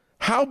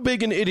 How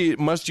big an idiot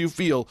must you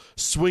feel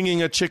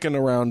swinging a chicken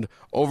around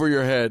over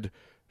your head,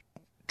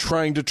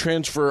 trying to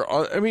transfer?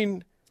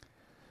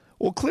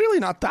 Well, clearly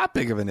not that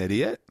big of an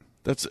idiot.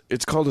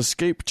 It's called a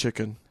scape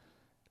chicken.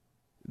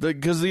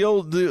 Because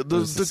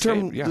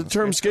the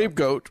term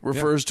scapegoat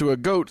refers to a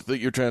goat that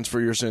you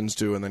transfer your sins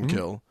to and then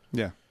kill.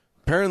 Yeah.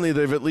 Apparently,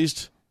 they've at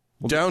least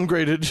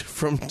downgraded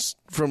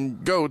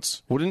from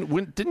goats. Well,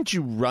 didn't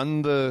you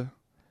run the?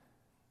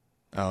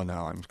 Oh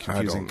no, I'm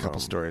confusing a couple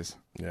stories.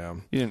 Yeah,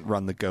 you didn't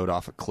run the goat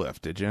off a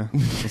cliff, did you?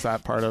 Was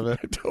that part of it?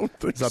 I don't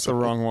think. Is that so. the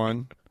wrong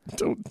one?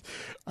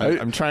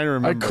 I'm trying to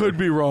remember. I could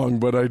be wrong,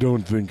 but I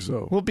don't think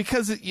so. Well,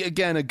 because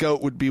again, a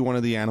goat would be one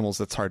of the animals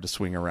that's hard to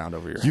swing around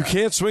over your head. You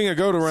can't swing a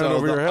goat around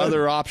over your head. The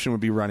other option would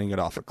be running it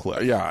off a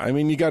cliff. Yeah, I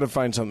mean, you got to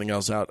find something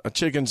else out. A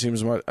chicken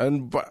seems much,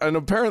 and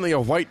apparently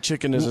a white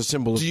chicken is a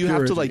symbol of Do you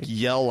purity. have to like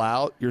yell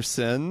out your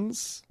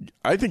sins?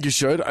 I think you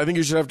should. I think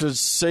you should have to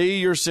say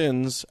your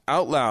sins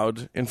out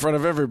loud in front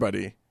of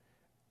everybody,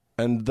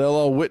 and they'll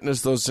all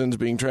witness those sins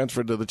being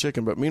transferred to the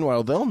chicken. But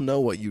meanwhile, they'll know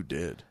what you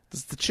did.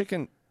 Does the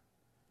chicken?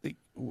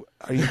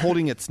 Are you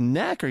holding its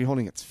neck? Are you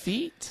holding its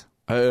feet?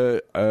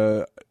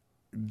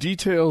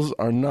 Details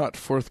are not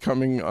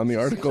forthcoming on the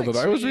article that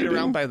I was reading.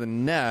 Around by the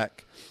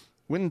neck,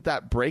 wouldn't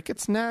that break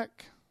its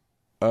neck?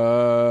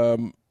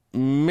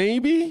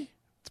 Maybe.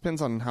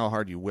 Depends on how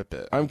hard you whip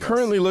it. I'm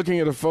currently looking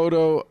at a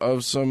photo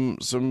of some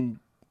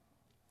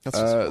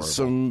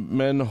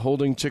men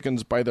holding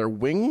chickens by their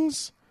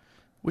wings,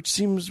 which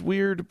seems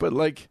weird, but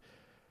like,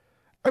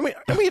 I mean,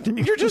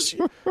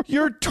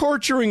 you're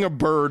torturing a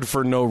bird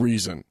for no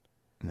reason.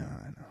 No,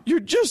 I know. You're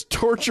just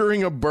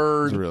torturing a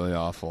bird. It's really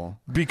awful.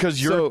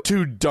 Because you're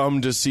too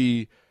dumb to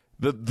see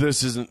that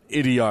this is an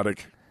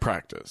idiotic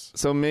practice.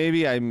 So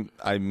maybe I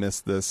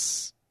missed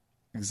this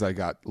because I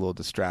got a little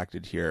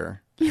distracted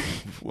here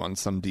on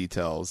some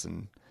details.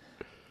 And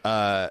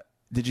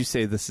did you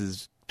say this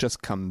has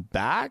just come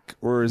back,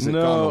 or is it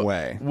gone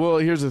away? Well,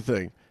 here's the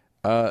thing.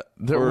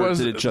 There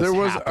was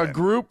a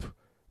group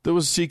that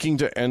was seeking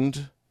to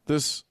end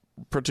this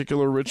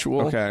particular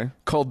ritual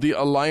called the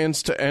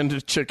Alliance to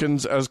End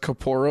Chickens as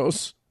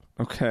Kaporos.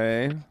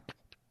 Okay.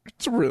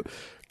 It's a real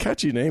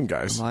catchy name,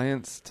 guys.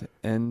 Alliance to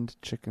End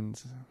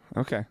Chickens.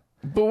 Okay.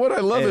 But what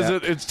I love is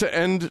it's to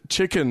end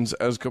chickens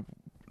as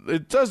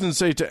it doesn't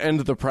say to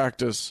end the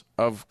practice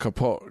of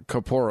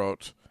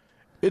kaporot.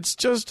 It's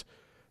just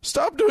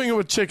stop doing it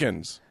with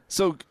chickens.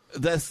 So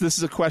this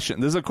is a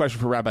question. This is a question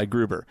for Rabbi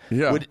Gruber.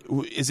 Yeah.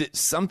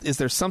 Is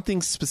there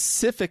something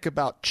specific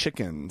about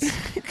chickens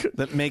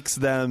that makes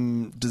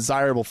them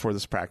desirable for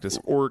this practice,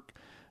 or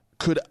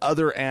could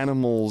other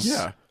animals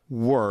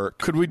work?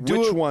 Could we do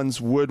which ones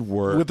would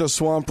work with a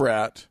swamp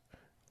rat?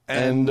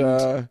 And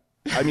I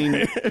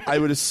mean, I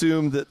would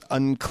assume that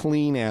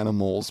unclean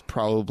animals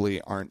probably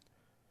aren't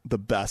the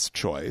best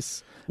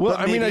choice. Well,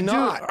 but I mean,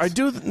 I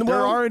do.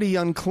 They're already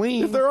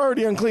unclean. If they're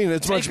already unclean,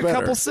 it's much better. Take a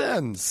couple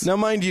sins. Now,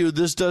 mind you,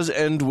 this does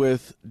end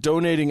with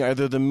donating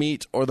either the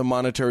meat or the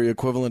monetary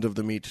equivalent of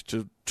the meat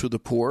to the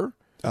poor.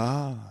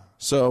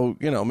 So,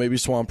 maybe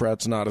swamp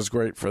rat's not as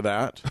great for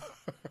that.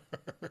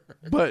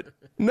 But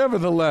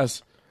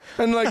nevertheless,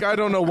 and I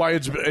don't know why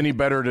it's any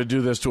better to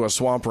do this to a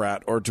swamp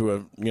rat or to a,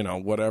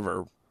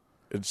 whatever.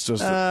 It's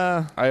just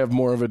I have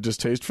more of a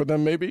distaste for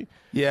them, maybe.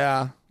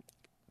 Yeah.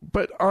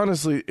 But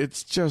honestly,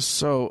 it's just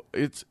so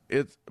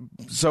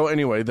so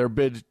anyway, their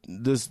bid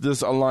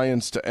this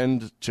alliance to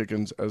end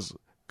chickens as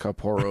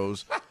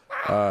kaporos.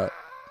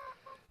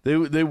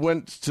 They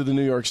went to the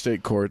New York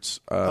State courts.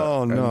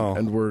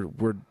 And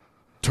were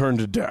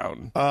turned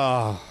down.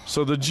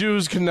 So the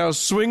Jews can now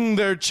swing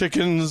their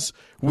chickens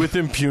with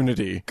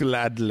impunity.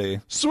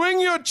 Gladly.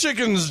 Swing your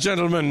chickens,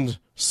 gentlemen.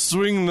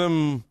 Swing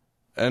them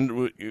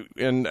and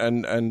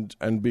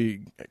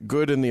be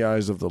good in the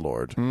eyes of the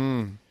Lord.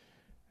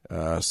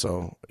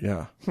 So,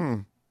 yeah.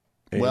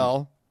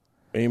 Well.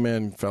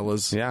 Amen,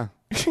 fellas. Yeah.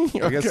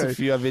 I guess if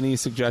you have any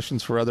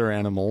suggestions for other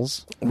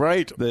animals,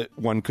 right, that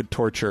one could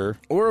torture,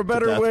 or a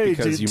better way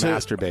because you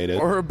masturbated,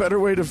 or a better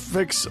way to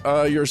fix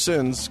your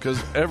sins,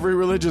 because every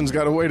religion's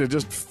got a way to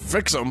just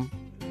fix them,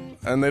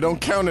 and they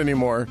don't count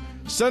anymore.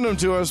 Send them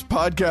to us,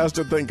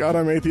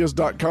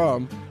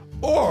 podcast@thankgodimatheist.com,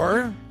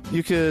 or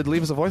you could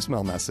leave us a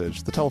voicemail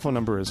message. The telephone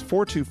number is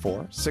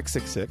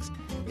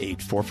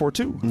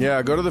 424-666-8442.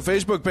 Yeah, go to the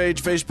Facebook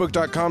page,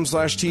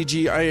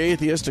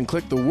 facebook.com/TGIAtheist, and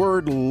click the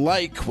word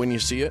like when you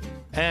see it.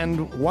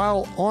 And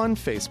while on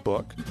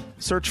Facebook,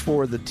 search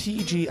for the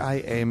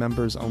TGIA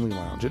Members Only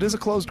Lounge. It is a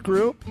closed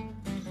group,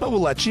 but we'll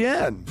let you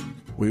in.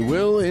 We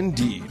will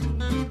indeed.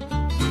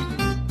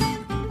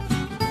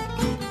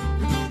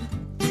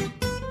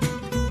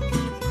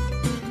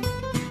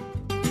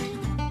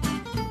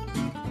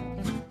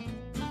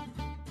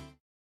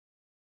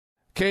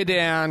 Okay,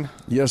 Dan.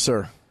 Yes,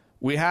 sir.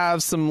 We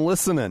have some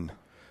listening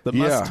that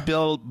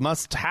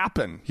must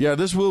happen. Yeah,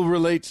 this will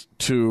relate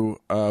to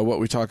what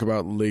we talk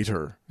about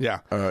later. Yeah.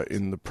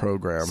 In the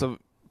program. So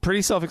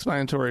pretty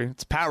self-explanatory.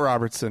 It's Pat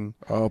Robertson.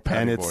 Oh,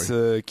 Patty boy. And it's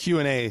a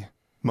Q&A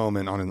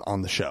moment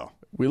on the show.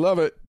 We love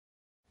it.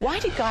 Why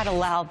did God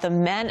allow the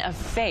men of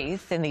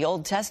faith in the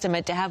Old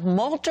Testament to have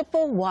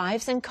multiple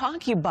wives and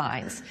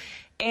concubines?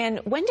 And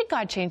when did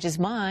God change his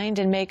mind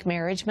and make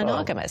marriage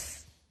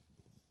monogamous?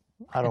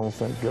 I don't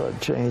think God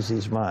changed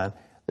his mind.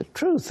 The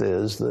truth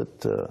is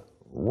that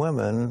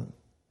women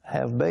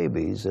have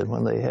babies, and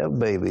when they have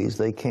babies,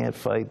 they can't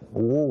fight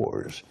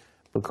wars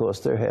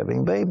because they're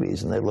having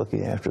babies and they're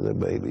looking after their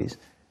babies.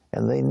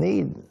 And they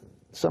need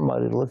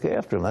somebody to look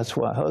after them. That's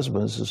why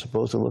husbands are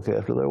supposed to look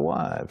after their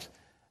wives.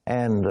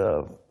 And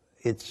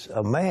it's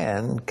a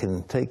man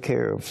can take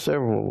care of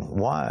several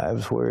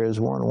wives, whereas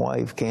one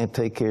wife can't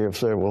take care of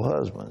several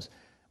husbands.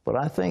 But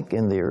I think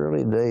in the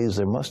early days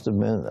there must have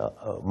been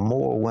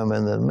more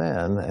women than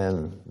men,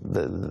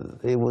 and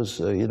it was,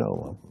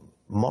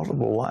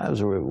 multiple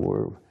wives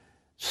were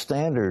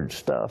standard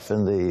stuff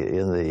in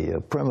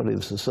the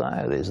primitive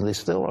societies, and they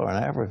still are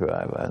in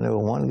Africa. I know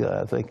one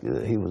guy, I think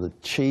he was a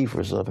chief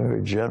or something,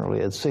 or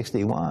generally had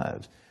 60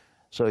 wives.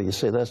 So you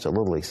say that's a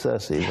little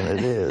excessive, and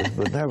it is,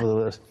 but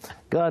nevertheless,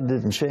 God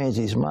didn't change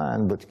his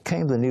mind, but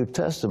came the New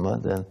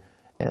Testament,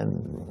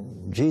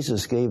 and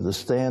Jesus gave the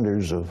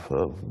standards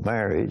of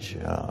marriage.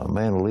 A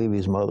man will leave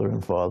his mother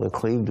and father,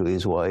 cleave to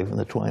his wife, and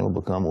the twain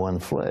will become one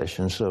flesh.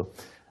 And so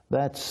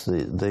that's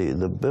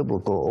the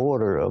biblical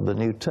order of the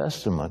New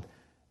Testament.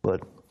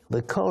 But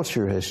the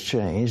culture has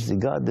changed.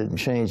 God didn't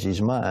change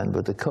his mind,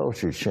 but the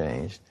culture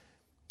changed.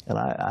 And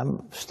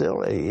I'm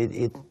still,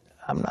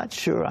 I'm not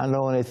sure I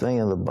know anything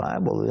in the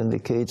Bible that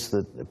indicates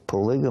that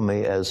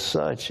polygamy as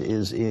such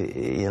is,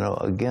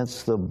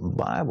 against the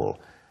Bible.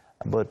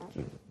 But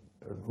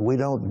we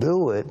don't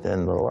do it,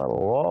 and a lot of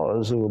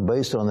laws that were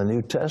based on the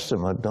New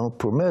Testament don't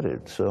permit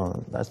it.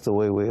 So that's the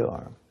way we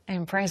are.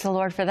 And praise the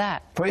Lord for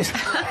that. Praise.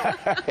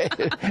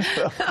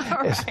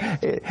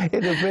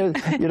 It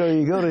depends.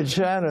 You go to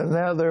China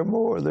now. There are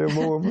more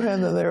men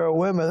than there are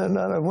women. There are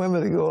not enough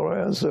women to go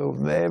around. So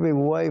every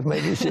wife,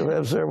 maybe she'll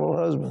have several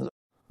husbands.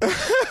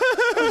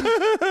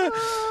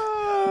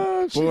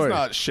 She's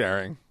not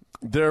sharing.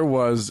 There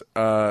was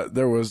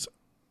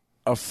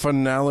a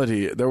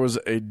finality. There was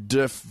a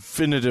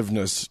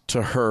definitiveness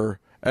to her,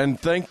 and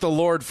thank the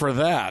Lord for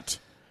that.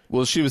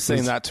 Well, she was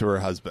saying that to her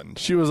husband.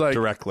 She was like,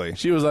 directly.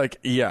 She was like,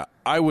 yeah,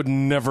 I would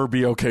never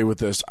be okay with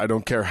this. I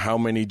don't care how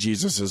many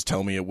Jesuses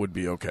tell me it would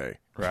be okay.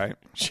 Right.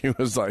 She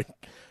was like,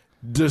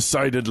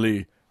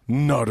 decidedly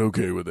not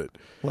okay with it.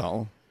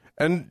 Well,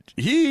 and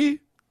he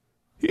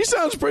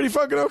sounds pretty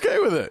fucking okay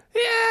with it.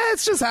 Yeah,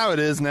 it's just how it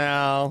is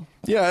now.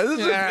 Yeah,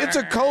 it's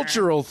a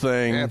cultural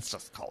thing. It's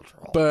just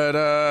cultural. But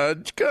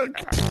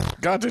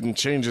God didn't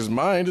change his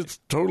mind. It's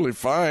totally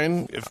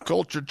fine. If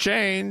culture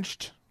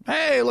changed,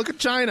 hey, look at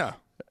China.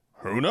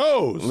 Who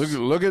knows?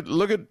 Look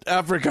at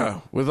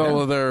Africa with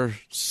all of their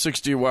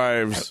 60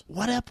 wives.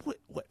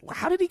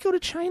 How did he go to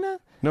China?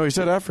 No, he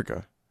said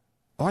Africa.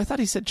 Oh, I thought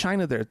he said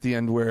China there at the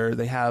end, where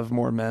they have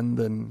more men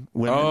than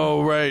women.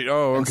 Oh, right.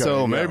 Oh, okay. And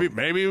so yeah.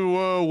 maybe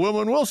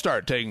women will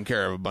start taking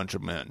care of a bunch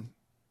of men.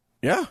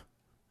 Yeah,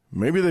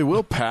 maybe they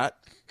will, Pat.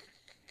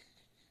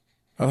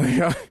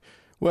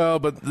 Well,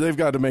 but they've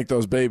got to make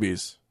those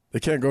babies. They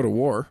can't go to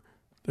war.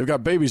 They've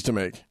got babies to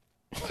make.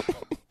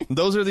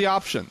 Those are the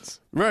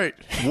options. Right.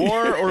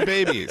 War or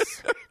babies.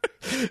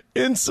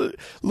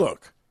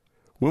 Look,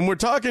 when we're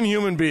talking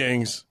human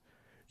beings,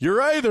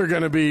 you're either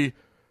going to be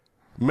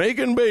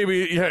making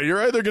baby. Yeah,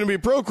 you're either going to be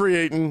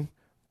procreating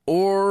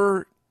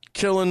or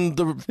killing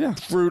the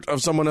fruit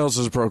of someone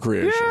else's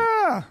procreation.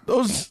 Yeah.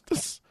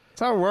 That's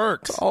how it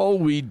works. That's all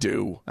we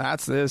do.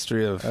 That's the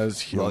history of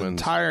as humans. The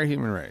entire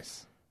human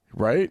race.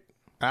 Right?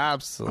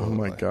 Absolutely. Oh,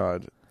 my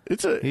God.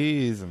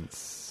 He's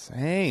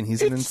insane.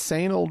 He's an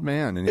insane old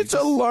man. And it's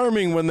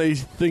alarming when they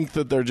think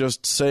that they're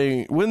just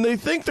saying, when they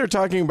think they're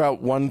talking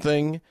about one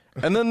thing,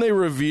 and then they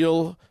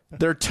reveal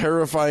their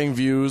terrifying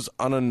views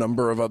on a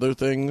number of other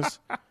things,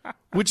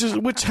 which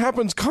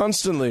happens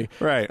constantly.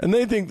 Right. And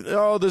they think,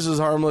 oh, this is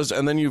harmless,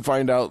 and then you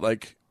find out,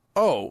 like,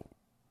 oh,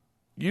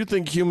 you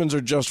think humans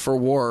are just for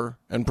war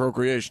and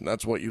procreation.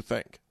 That's what you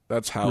think.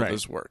 That's how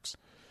this works.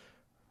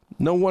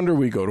 No wonder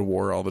we go to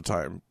war all the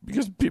time,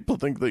 because people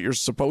think that you're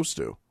supposed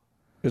to.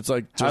 It's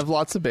like, have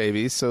lots of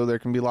babies so there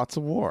can be lots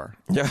of war.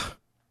 Yeah.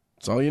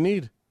 That's all you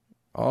need.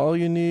 All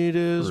you need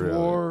is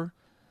war.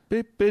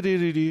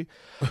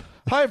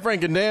 Hi,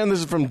 Frank and Dan. This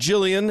is from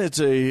Jillian. It's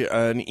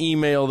an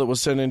email that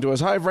was sent in to us.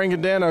 Hi, Frank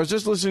and Dan. I was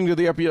just listening to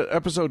the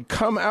episode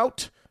Come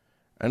Out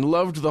and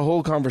loved the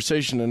whole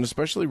conversation, and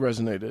especially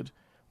resonated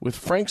with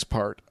Frank's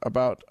part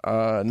about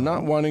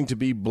not wanting to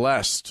be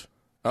blessed.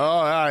 Oh,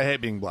 I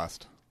hate being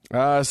blessed.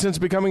 Since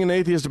becoming an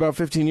atheist about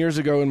 15 years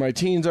ago in my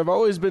teens, I've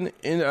always been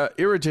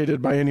irritated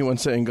by anyone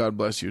saying God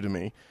bless you to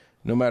me,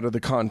 no matter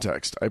the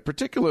context. I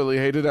particularly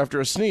hate it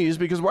after a sneeze,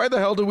 because why the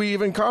hell do we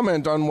even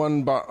comment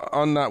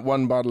on that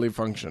one bodily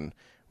function?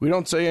 We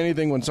don't say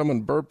anything when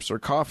someone burps or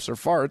coughs or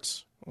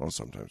farts. Well,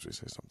 sometimes we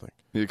say something.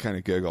 You kind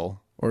of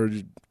giggle. Or,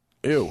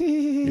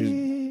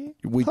 ew.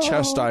 We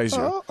chastise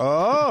you.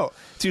 Oh.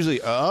 It's usually,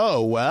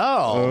 oh,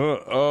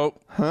 well.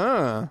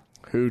 Huh.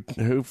 Who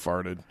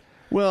farted?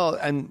 Well,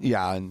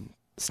 and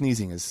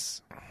sneezing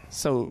is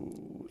so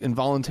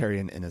involuntary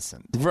and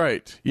innocent.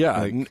 Right.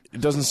 Yeah.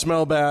 It doesn't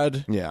smell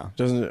bad. Yeah.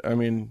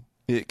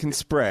 It can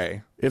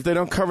spray. If they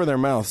don't cover their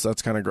mouths,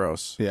 that's kind of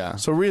gross. Yeah.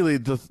 So really,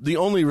 the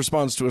only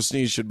response to a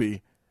sneeze should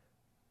be,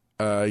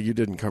 you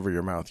didn't cover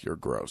your mouth, you're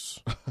gross.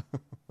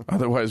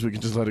 Otherwise, we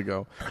can just let it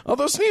go.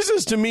 Although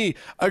sneezes to me,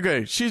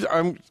 okay,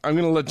 I'm going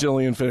to let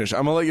Jillian finish.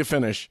 I'm going to let you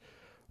finish.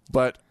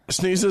 But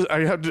sneezes,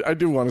 I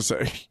do want to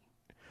say,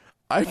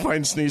 I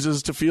find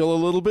sneezes to feel a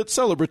little bit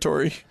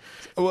celebratory.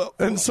 Well,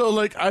 And so,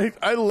 like,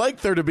 I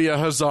like there to be a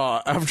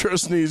huzzah after a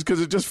sneeze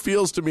because it just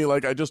feels to me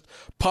like I just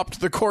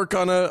popped the cork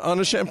on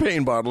a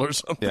champagne bottle or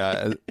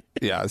something.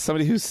 yeah.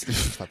 Somebody who's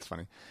that's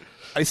funny.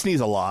 I sneeze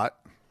a lot.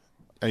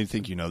 I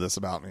think you know this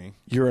about me.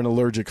 You're an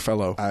allergic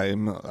fellow.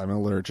 I'm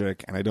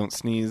allergic, and I don't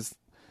sneeze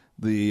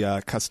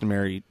the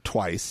customary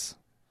twice.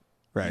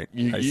 Right.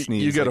 I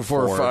sneeze you get like a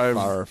four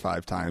or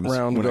five times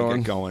round when I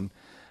going. get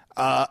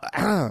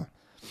going.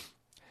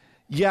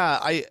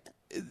 Yeah,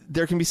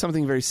 there can be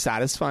something very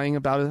satisfying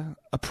about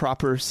a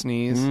proper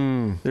sneeze.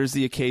 There's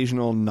the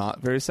occasional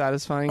not very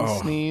satisfying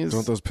sneeze.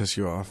 Don't those piss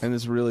you off? And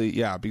it's really,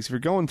 because if you're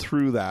going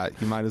through that,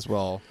 you might as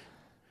well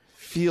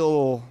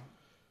feel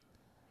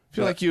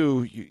like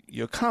you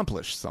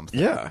accomplished something.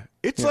 Yeah.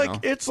 It's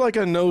like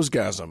a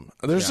nosegasm.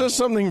 There's just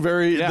something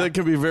that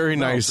can be very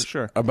nice for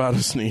sure. about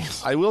a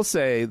sneeze. I will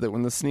say that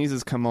when the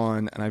sneezes come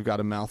on and I've got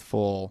a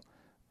mouthful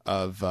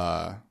of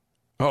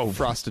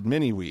frosted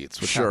mini wheats,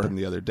 which happened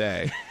the other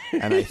day,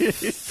 and I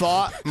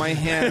thought my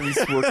hands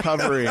were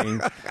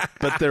covering,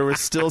 but there was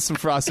still some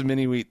frosted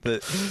mini wheat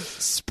that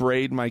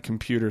sprayed my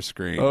computer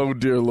screen. Oh,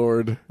 dear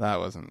Lord. That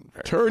wasn't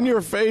very Turn fun.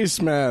 your face,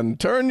 man.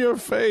 Turn your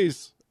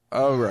face.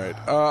 All right.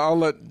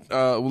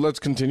 Let's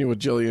continue with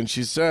Jillian.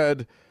 She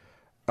said,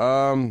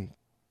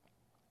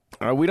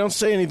 we don't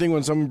say anything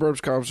when someone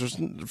burps, coughs, or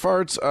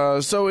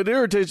farts, so it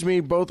irritates me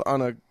both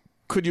on a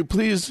could you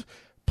please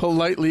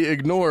politely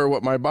ignore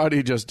what my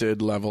body just did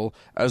level,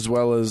 as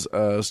well as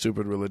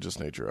stupid religious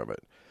nature of it.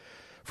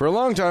 For a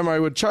long time, I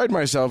would chide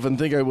myself and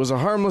think it was a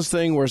harmless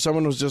thing where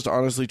someone was just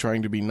honestly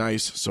trying to be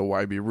nice, so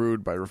why be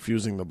rude by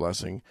refusing the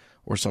blessing,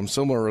 or some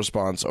similar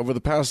response. Over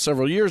the past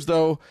several years,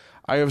 though,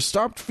 I have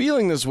stopped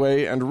feeling this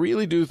way and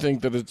really do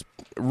think that it's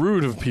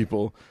rude of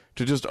people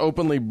to just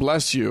openly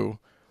bless you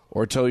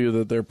or tell you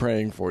that they're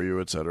praying for you,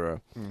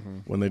 etc.,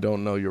 when they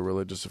don't know your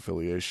religious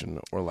affiliation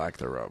or lack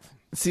thereof.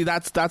 See,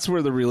 that's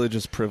where the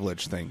religious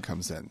privilege thing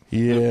comes in.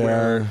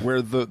 Yeah.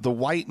 Where the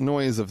white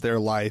noise of their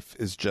life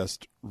is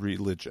just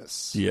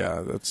religious.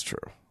 Yeah, that's true.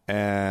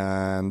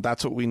 And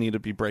that's what we need to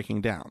be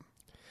breaking down.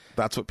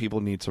 That's what people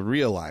need to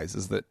realize,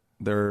 is that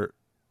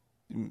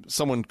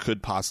someone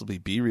could possibly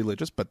be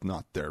religious, but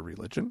not their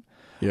religion.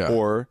 Yeah.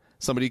 Or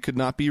somebody could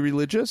not be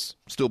religious,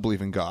 still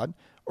believe in God.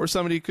 Or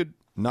somebody could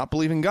not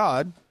believe in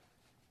God,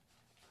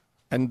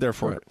 and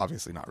therefore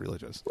obviously not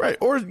religious. Right.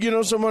 Or,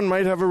 someone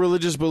might have a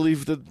religious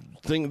belief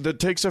that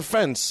takes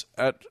offense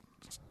at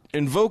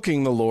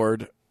invoking the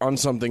Lord on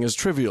something as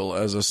trivial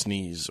as a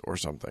sneeze or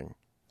something.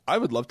 I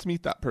would love to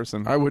meet that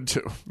person. I would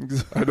too.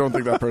 I don't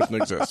think that person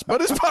exists,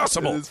 but it's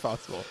possible. It is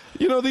possible.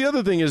 The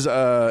other thing is,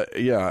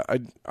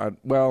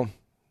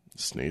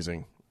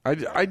 sneezing.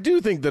 I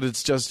do think that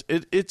it's just,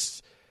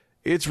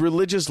 it's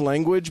religious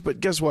language, but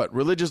guess what?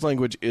 Religious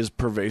language is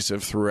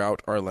pervasive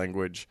throughout our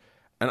language,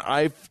 and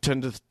I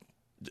tend to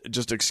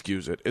just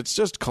excuse it. It's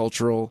just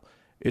cultural.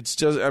 It's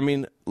just,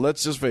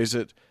 let's just face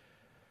it.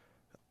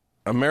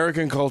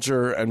 American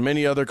culture and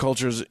many other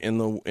cultures in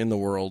the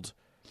world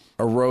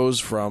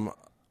arose from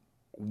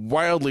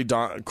wildly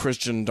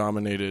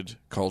Christian-dominated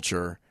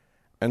culture,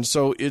 and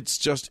so it's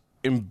just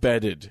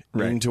embedded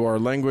into our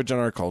language and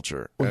our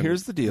culture. Well, and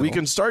here's the deal. We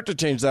can start to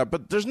change that,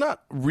 but there's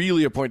not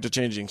really a point to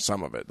changing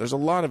some of it. There's a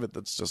lot of it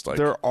that's just like...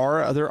 There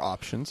are other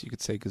options. You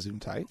could say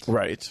Gesundheit.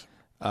 Right.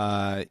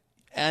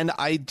 And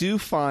I do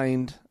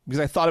find,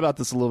 because I thought about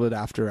this a little bit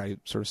after I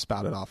sort of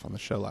spouted off on the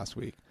show last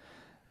week,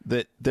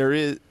 that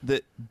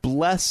that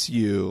bless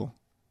you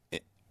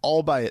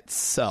all by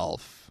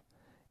itself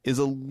is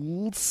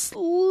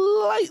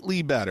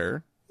slightly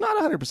better, not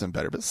 100%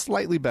 better, but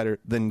slightly better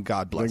than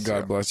God bless you.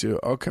 God bless you.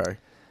 Okay.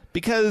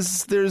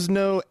 Because there's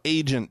no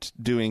agent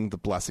doing the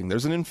blessing.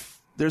 There's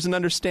an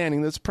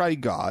understanding that's probably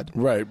God.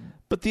 Right.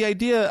 But the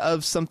idea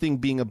of something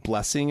being a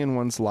blessing in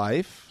one's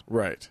life,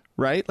 right?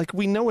 Like,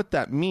 we know what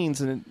that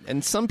means,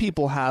 and some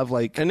people have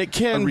like and it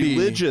can a be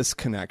religious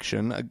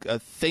connection, a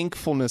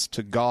thankfulness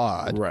to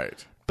God,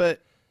 right?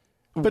 But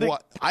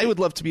I would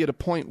love to be at a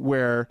point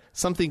where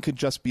something could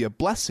just be a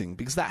blessing,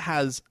 because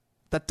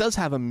that does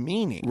have a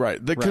meaning,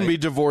 right? That can be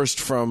divorced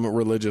from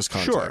religious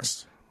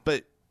context. Sure,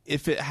 but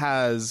if it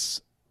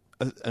has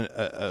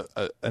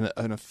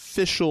an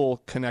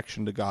official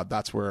connection to God,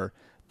 that's where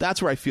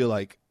I feel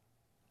like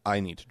I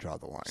need to draw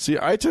the line. See,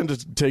 I tend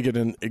to take it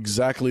in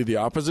exactly the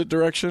opposite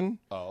direction.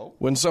 Oh.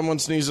 When someone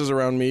sneezes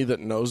around me that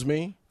knows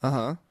me,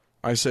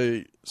 I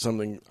say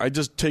something. I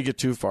just take it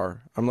too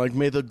far. I'm like,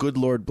 may the good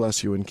Lord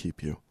bless you and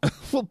keep you.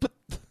 Well, but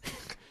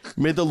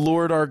may the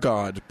Lord our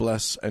God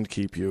bless and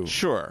keep you.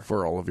 Sure.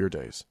 For all of your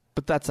days.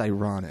 But that's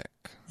ironic.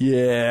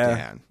 Yeah.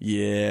 Dan.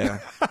 Yeah.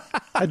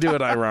 I do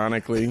it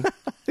ironically.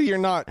 You're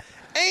not.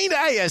 Ain't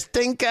I a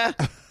stinker?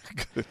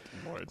 Good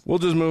Lord. We'll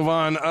just move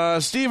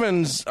on.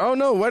 Stevens. Oh,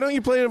 no. Why don't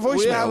you play a voicemail?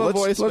 We have a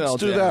voicemail, Let's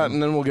do Dan. that,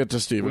 and then we'll get to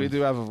Steven. We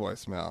do have a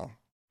voicemail.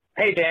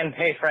 Hey, Dan.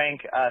 Hey,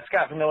 Frank.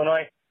 Scott from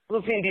Illinois.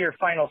 Listening to your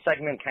final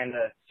segment, kind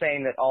of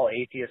saying that all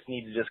atheists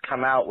need to just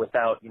come out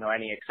without,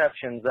 any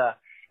exceptions.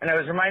 And I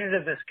was reminded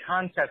of this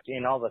concept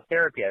in all the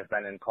therapy I've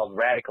been in called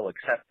radical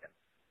acceptance.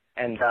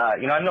 And,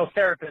 I'm no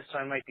therapist, so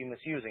I might be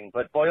misusing,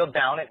 but boiled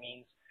down, it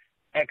means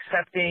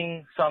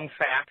accepting some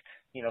fact,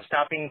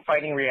 stopping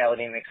fighting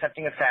reality and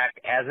accepting a fact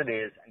as it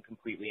is and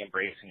completely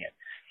embracing it.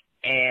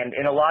 And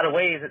in a lot of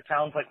ways, it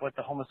sounds like what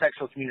the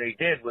homosexual community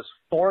did was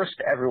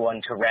forced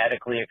everyone to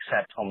radically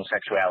accept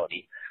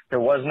homosexuality. There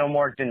was no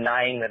more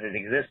denying that it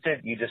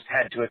existed. You just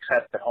had to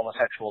accept that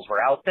homosexuals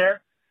were out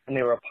there and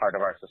they were a part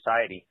of our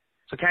society.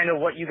 So kind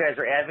of what you guys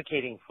are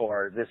advocating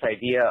for, this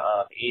idea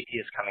of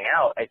atheists coming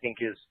out, I think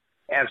is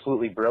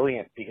absolutely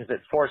brilliant because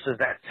it forces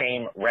that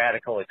same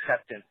radical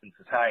acceptance in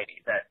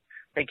society that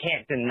they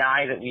can't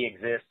deny that we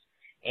exist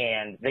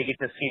and they get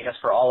to see us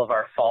for all of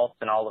our faults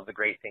and all of the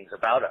great things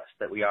about us,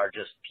 that we are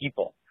just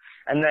people.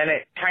 And then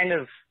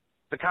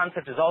the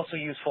concept is also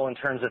useful in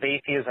terms of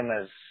atheism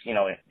as,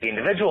 the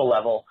individual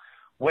level,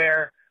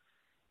 where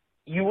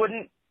you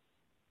wouldn't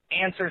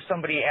answer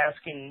somebody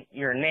asking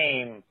your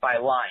name by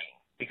lying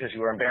because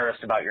you were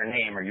embarrassed about your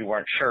name or you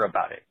weren't sure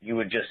about it. You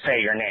would just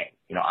say your name.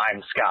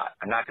 I'm Scott.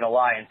 I'm not going to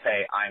lie and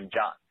say I'm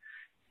John.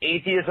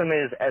 Atheism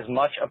is as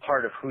much a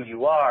part of who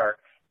you are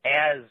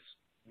as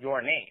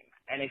your name.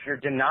 And if you're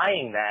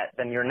denying that,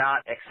 then you're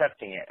not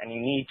accepting it, and you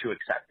need to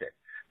accept it.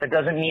 That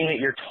doesn't mean that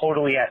you're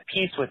totally at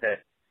peace with it,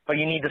 but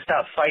you need to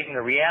stop fighting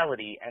the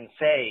reality and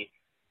say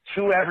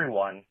to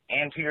everyone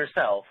and to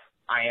yourself,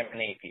 I am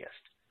an atheist.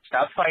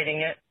 Stop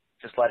fighting it.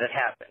 Just let it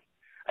happen.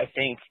 I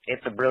think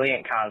it's a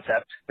brilliant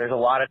concept. There's a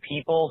lot of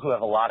people who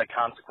have a lot of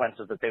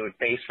consequences that they would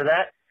face for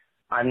that.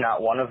 I'm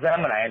not one of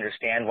them, and I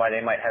understand why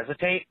they might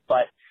hesitate.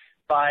 But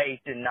by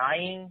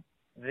denying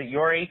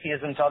your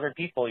atheism to other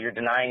people, you're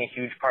denying a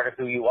huge part of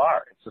who you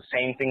are. It's the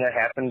same thing that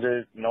happened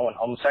to, when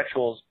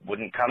homosexuals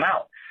wouldn't come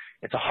out.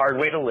 It's a hard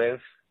way to live,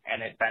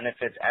 and it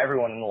benefits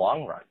everyone in the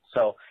long run.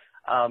 So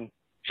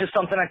just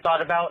something I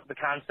thought about. The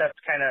concept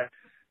kind of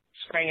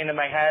sprang into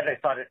my head. I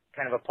thought it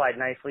kind of applied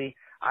nicely.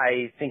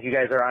 I think you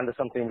guys are onto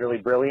something really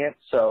brilliant.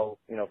 So,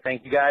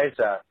 thank you guys.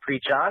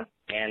 Preach on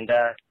and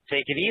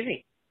take it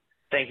easy.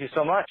 Thank you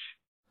so much.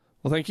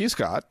 Well, thank you,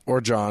 Scott.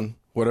 Or John,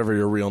 whatever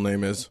your real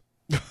name is.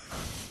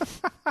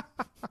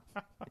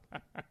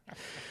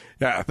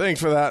 Yeah, thanks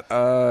for that.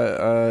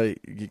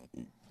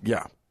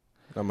 Yeah,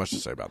 not much to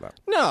say about that.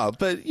 No,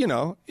 but,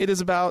 it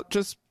is about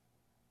just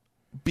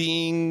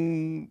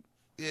being,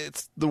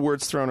 it's the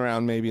words thrown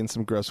around maybe in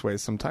some gross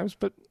ways sometimes,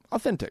 but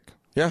authentic.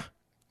 Yeah.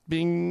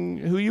 Being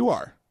who you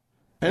are.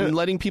 And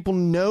letting people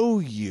know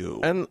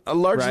you. And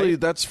largely right?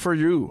 that's for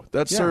you.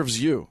 That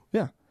serves you.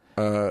 Yeah.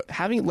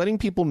 Letting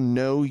people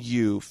know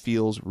you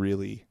feels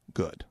really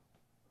good.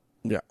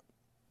 Yeah.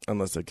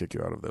 Unless they kick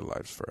you out of their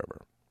lives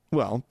forever.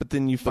 Well, but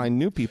then you find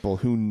new people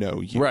who know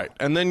you. Right.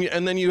 And then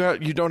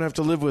you don't have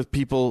to live with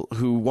people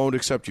who won't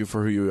accept you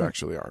for who you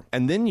actually are.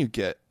 And then you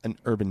get an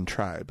urban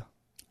tribe.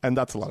 And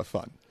that's a lot of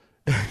fun.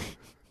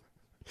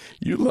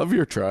 You love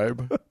your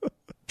tribe.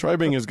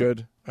 Tribing is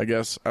good, I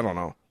guess. I don't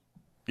know.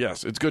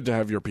 Yes, it's good to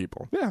have your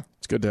people. Yeah.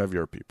 It's good to have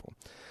your people.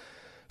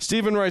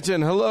 Stephen writes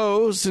in,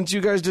 hello, since you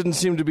guys didn't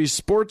seem to be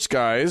sports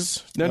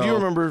guys. Now, do you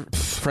remember,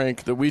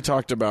 Frank, that we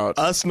talked about...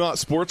 Us not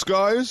sports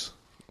guys?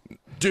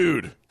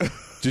 Dude,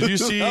 did you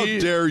see... How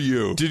dare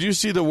you? Did you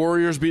see the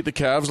Warriors beat the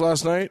Cavs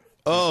last night?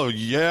 Oh,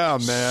 yeah,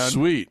 man.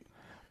 Sweet.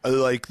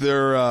 Like,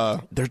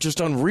 they're just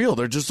unreal.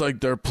 They're just like,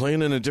 they're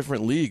playing in a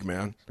different league,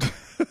 man.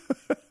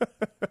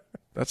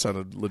 That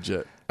sounded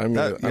legit. I'm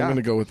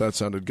gonna go with that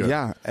sounded good.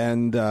 Yeah,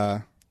 and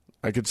I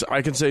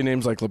can say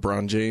names like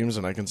LeBron James,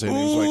 and I can say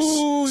names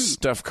like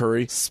Steph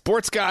Curry.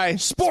 Sports guy.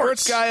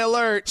 Sports guy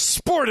alert.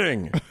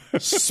 Sporting.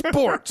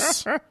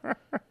 Sports.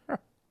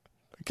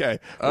 Okay.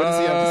 What does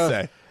he have to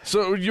say?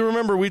 So you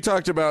remember we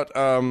talked about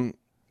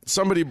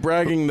somebody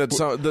bragging that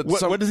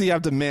what does he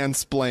have to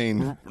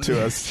mansplain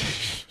to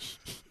us?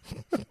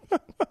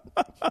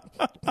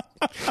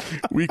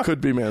 We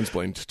could be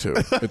mansplained too.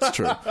 It's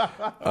true.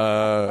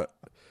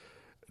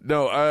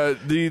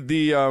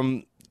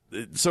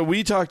 So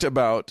we talked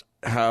about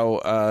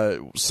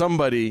how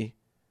somebody,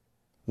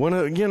 one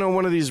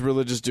of these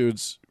religious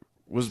dudes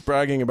was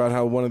bragging about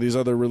how one of these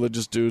other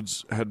religious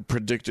dudes had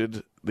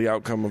predicted the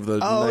outcome of the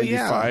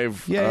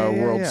 95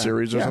 World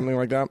Series or something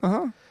like that.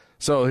 Uh-huh.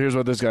 So here's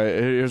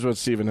what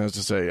Stephen has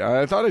to say.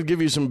 I thought I'd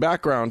give you some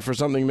background for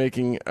someone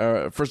making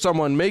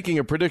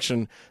a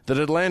prediction that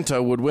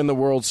Atlanta would win the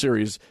World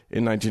Series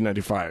in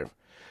 1995.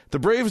 The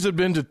Braves had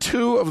been to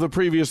 2 of the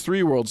previous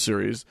 3 World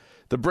Series.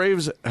 The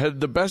Braves had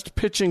the best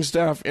pitching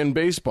staff in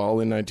baseball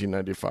in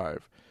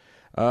 1995.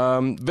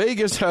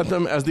 Vegas had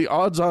them as the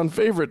odds-on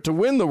favorite to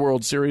win the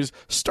World Series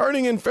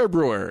starting in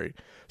February.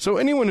 So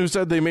anyone who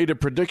said they made a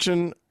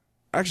prediction,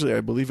 actually I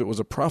believe it was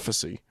a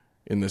prophecy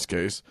in this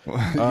case,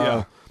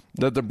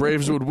 that the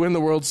Braves would win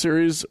the World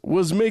Series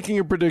was making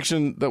a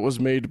prediction that was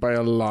made by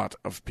a lot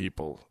of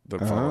people that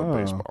follow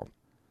baseball.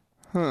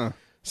 Huh.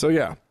 So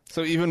yeah.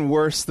 So even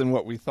worse than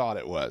what we thought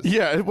it was.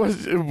 Yeah, it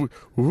was.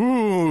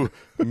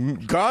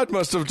 God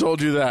must have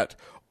told you that.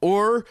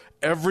 Or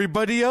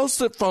everybody else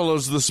that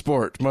follows the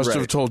sport must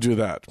have told you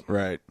that.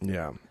 Right.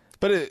 Yeah.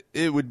 But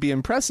it would be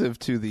impressive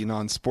to the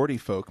non-sporty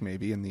folk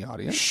maybe in the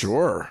audience.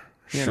 Sure.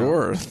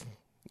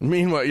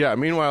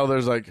 Meanwhile,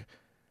 there's like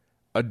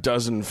a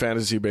dozen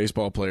fantasy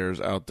baseball players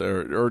out there,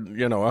 or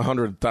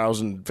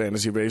 100,000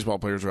 fantasy baseball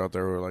players are out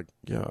there who are like,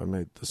 yeah, I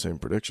made the same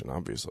prediction.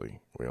 Obviously,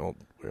 we all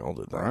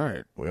did that.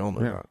 Right. We all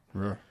know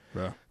that.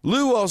 Yeah.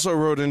 Lou also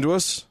wrote into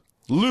us.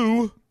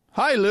 Lou,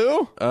 Hi,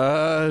 Lou.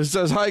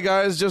 says, "Hi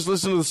guys, just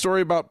listened to the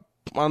story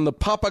on the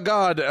Papa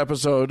God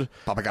episode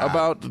Papa God.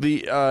 about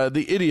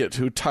the idiot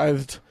who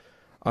tithed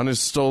on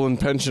his stolen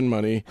pension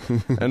money,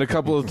 and a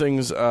couple of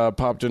things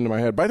popped into my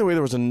head. By the way,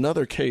 there was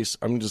another case.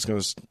 I'm just going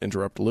to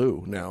interrupt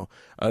Lou now.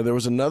 There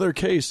was another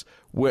case,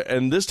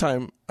 and this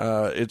time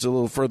it's a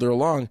little further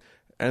along,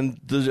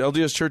 and the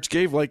LDS Church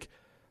gave like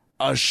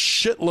a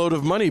shitload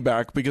of money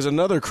back because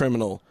another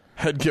criminal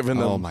had given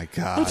them Oh, my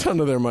God. a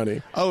ton of their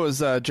money. Oh, it was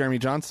Jeremy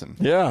Johnson.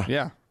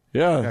 Yeah.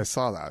 Yeah, I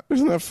saw that.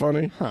 Isn't that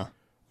funny? Huh.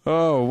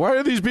 Oh, why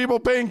are these people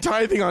paying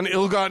tithing on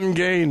ill-gotten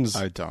gains?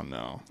 I don't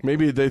know.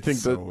 Maybe they think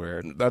So that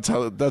weird. that's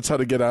how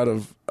to get out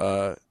of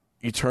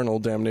eternal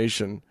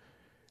damnation.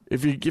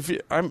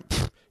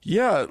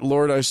 Yeah,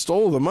 Lord, I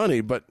stole the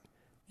money, but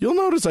you'll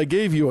notice I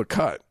gave you a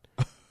cut.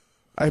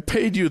 I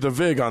paid you the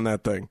vig on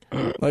that thing.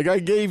 Like, I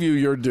gave you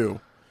your due.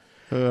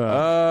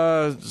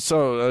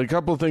 So a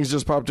couple of things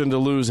just popped into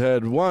Lou's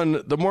head.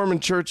 One, the Mormon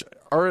Church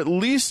are at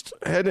least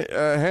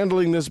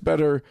handling this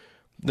better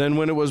than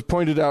when it was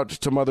pointed out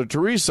to Mother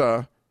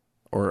Teresa,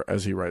 or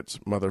as he writes,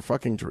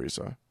 Motherfucking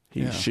Teresa.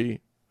 She,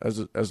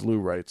 as Lou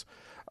writes,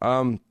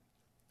 that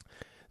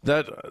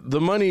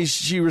the money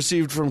she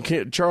received from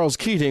Charles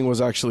Keating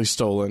was actually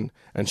stolen,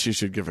 and she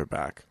should give it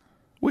back,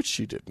 which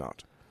she did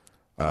not.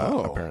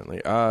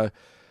 Apparently.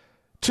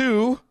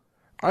 Two,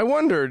 I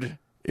wondered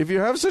if you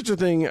have such a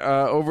thing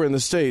over in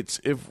the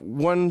States, if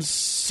one was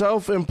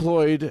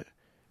self-employed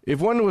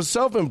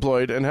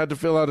and had to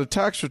fill out a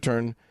tax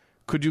return,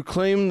 could you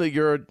claim that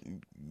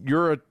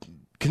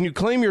can you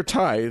claim your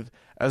tithe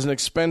as an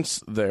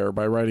expense there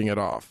by writing it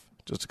off?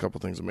 Just a couple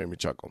things that made me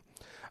chuckle.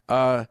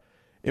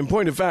 In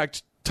point of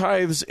fact,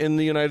 tithes in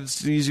the United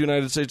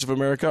States of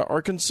America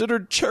are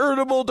considered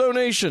charitable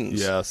donations.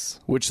 Yes.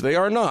 Which they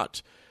are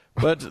not.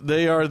 But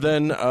they are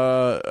then,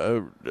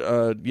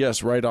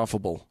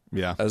 write-offable.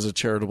 Yeah. As a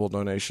charitable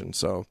donation.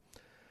 So,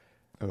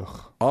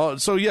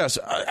 so yes,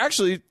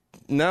 actually,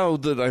 now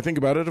that I think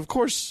about it, of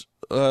course,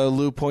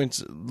 Lou points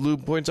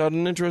out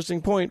an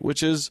interesting point,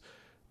 which is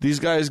these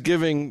guys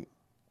paying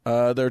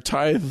their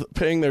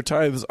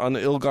tithes on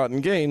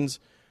ill-gotten gains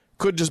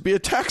could just be a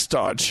tax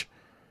dodge.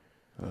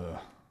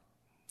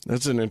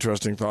 That's an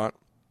interesting thought.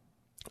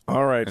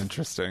 All right.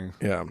 Interesting.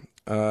 Yeah.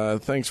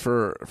 Thanks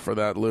for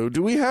that, Lou.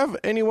 Do we have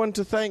anyone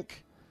to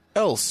thank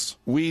else?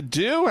 We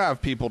do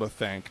have people to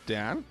thank,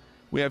 Dan.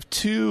 We have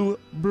 2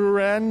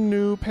 brand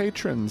new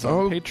patrons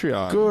on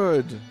Patreon.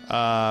 Good.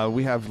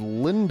 We have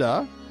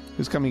Linda,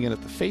 who's coming in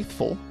at the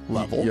faithful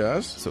level.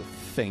 Yes. So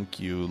thank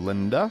you,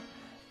 Linda.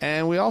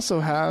 And we also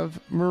have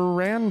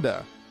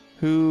Miranda,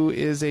 who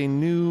is a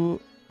new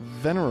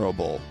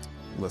venerable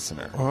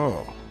listener.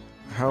 Oh.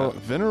 How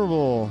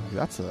venerable,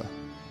 that's a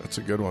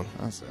good one.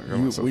 That's a good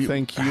one. So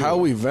thank you. How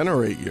we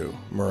venerate you,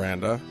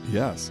 Miranda.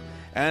 Yes.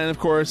 And of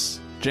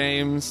course,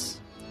 James,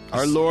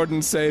 our Lord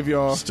and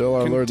Savior, still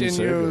our Lord and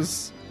continues.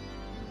 Savior.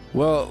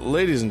 Well,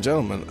 ladies and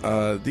gentlemen,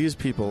 these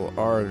people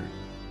are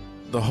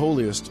the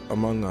holiest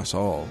among us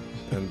all,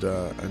 and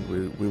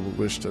we will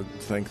wish to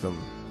thank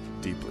them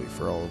deeply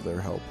for all of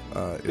their help.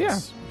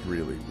 It's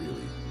really,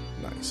 really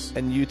nice.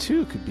 And you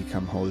too could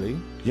become holy.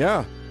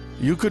 Yeah,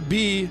 you could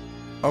be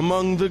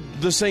among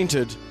the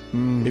sainted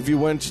if you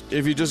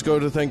just go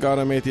to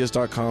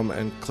thankgodimatheist.com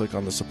and click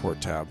on the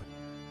support tab,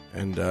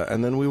 and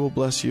then we will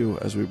bless you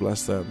as we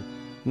bless them,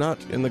 not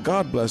in the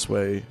God bless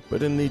way,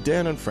 but in the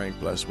Dan and Frank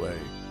bless way.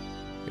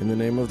 In the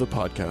name of the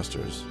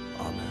podcasters,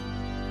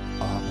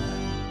 amen. Amen.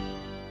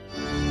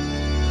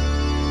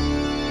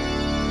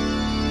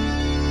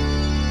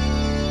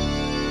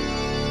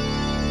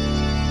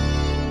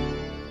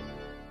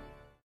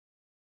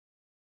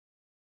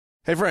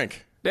 Hey,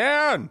 Frank.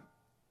 Dan!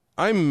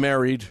 I'm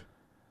married.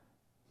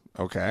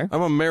 Okay.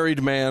 I'm a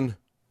married man.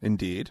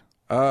 Indeed.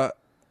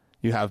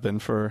 You have been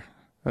for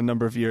a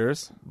number of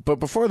years. But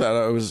before that,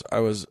 I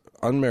was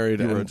unmarried.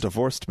 You were a and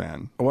divorced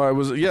man. Well, I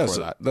was, yes,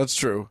 that. That's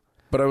true.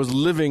 But I was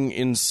living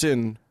in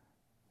sin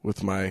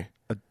with my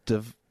A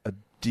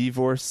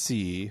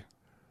divorcee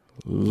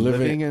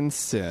living in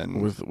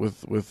sin with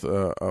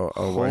a wife.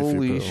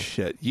 Holy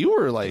shit. You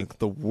were like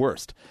the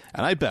worst.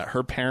 And I bet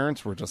her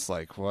parents were just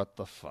like, what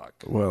the fuck?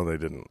 Well, they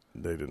didn't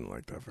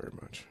like that very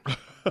much.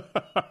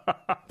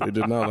 They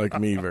did not like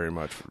me very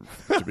much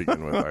to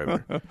begin with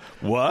either.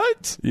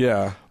 What?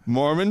 Yeah.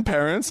 Mormon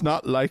parents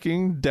not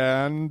liking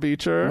Dan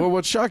Beecher? Well,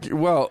 what's shocking?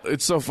 Well,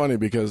 it's so funny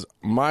because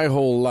my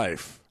whole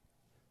life,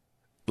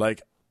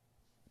 like,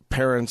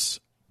 parents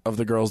of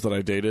the girls that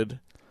I dated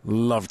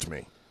loved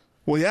me.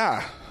 Well,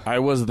 yeah. I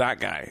was that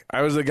guy.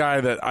 I was the guy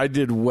that I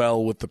did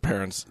well with the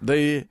parents.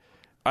 I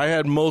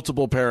had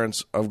multiple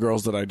parents of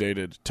girls that I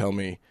dated tell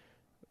me,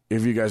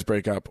 if you guys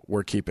break up,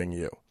 we're keeping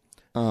you.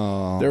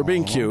 Oh. They were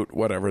being cute,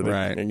 whatever.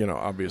 Right.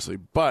 Obviously.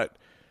 But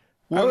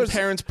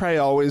parents probably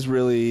always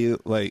really,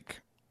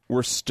 like,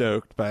 were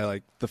stoked by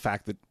like the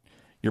fact that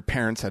your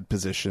parents had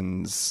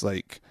positions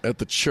like at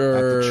the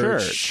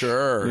church.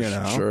 Sure. You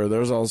know? Sure. There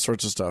was all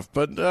sorts of stuff.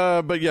 But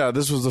yeah,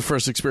 this was the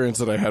first experience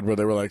that I had where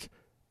they were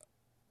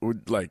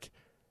like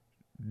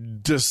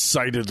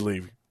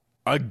decidedly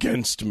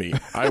against me.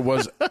 I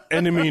was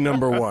enemy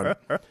number one.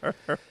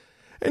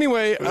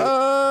 Anyway,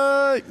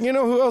 you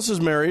know who else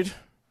is married?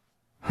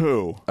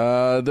 Who?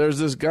 There's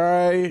this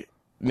guy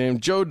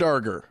named Joe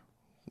Darger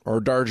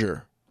or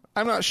Darger.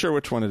 I'm not sure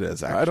which one it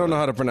is, actually. I don't know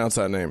how to pronounce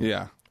that name.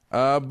 Yeah.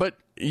 But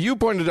you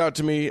pointed out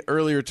to me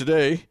earlier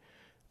today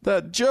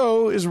that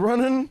Joe is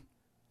running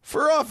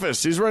for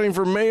office. He's running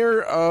for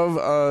mayor of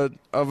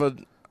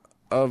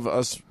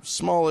a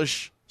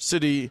smallish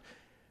city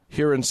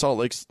here in Salt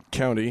Lake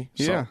County.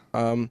 Yeah.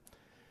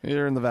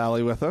 You're in the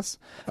valley with us.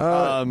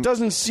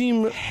 Doesn't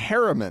seem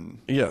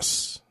Harriman.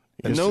 Yes.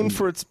 Known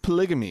for its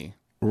polygamy.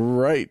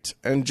 Right.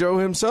 And Joe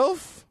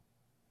himself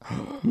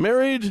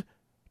married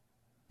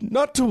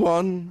not to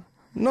one,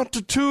 not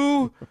to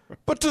two,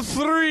 but to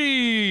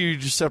 3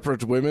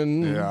 separate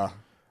women. Yeah.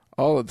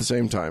 All at the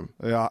same time.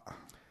 Yeah.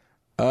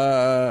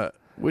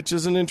 Which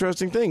is an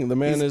interesting thing. The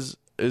man is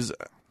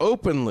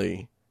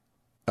openly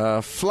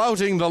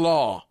flouting the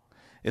law.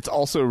 It's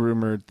also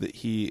rumored that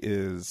he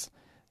is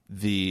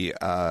he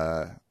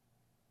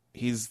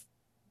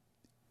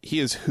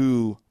is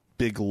who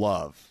Big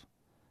Love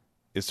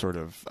is sort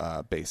of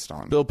based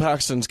on. Bill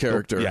Paxton's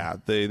character. Yeah,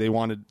 they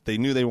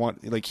knew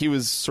he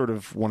was sort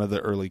of one of the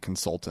early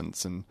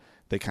consultants, and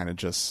they kind of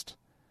just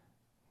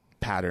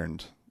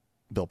patterned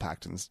Bill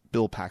Paxton's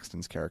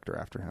character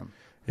after him.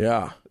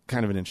 Yeah.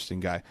 Kind of an interesting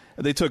guy.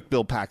 They took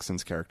Bill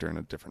Paxton's character in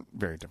a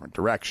very different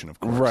direction, of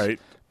course. Right.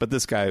 But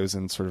this guy was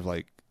in sort of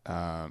like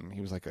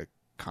he was like a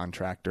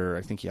contractor.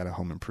 I think he had a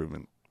home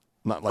improvement.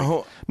 Not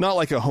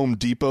like a Home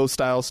Depot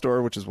style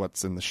store, which is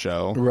what's in the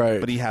show. Right.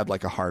 But he had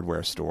like a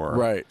hardware store.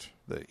 Right.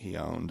 That he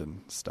owned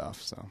and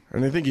stuff. So.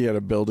 And I think he had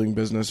a building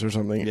business or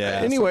something.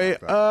 Yeah. Anyway,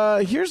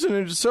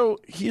 so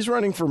he's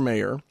running for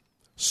mayor.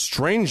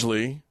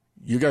 Strangely,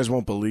 you guys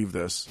won't believe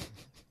this.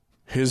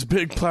 His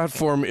big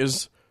platform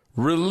is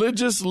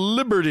religious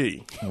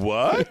liberty.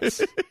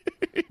 What?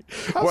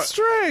 How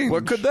strange.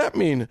 What could that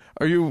mean?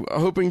 Are you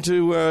hoping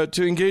to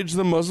engage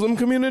the Muslim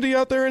community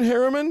out there in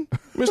Harriman,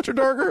 Mr.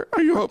 Darger?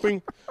 Are you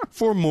hoping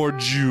for more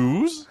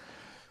Jews?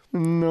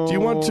 No. Do you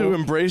want to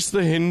embrace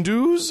the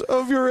Hindus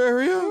of your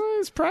area?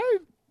 He's probably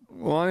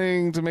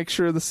wanting to make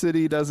sure the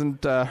city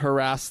doesn't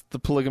harass the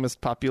polygamist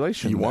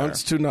population. He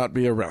wants to not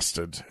be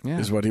arrested, Yeah.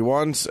 is what he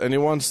wants, and he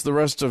wants the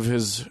rest of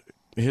his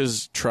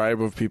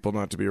tribe of people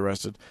not to be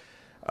arrested.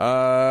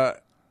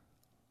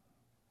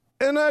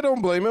 And I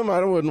don't blame him.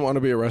 I wouldn't want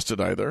to be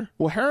arrested either.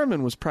 Well,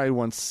 Harriman was probably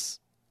once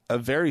a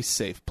very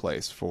safe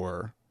place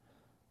for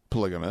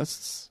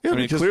polygamists. Yeah, I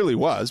mean, it because- clearly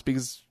was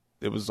because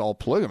it was all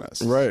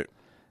polygamists. Right.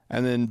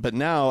 And then, but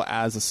now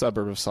as a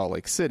suburb of Salt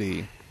Lake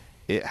City,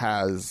 it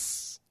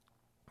has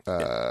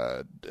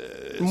suburbia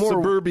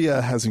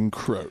has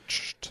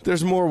encroached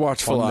There's more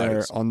watchful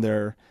eyes. on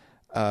their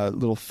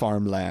little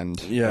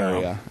farmland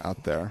area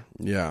out there.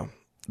 Yeah.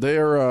 They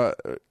are,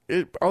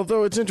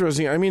 although it's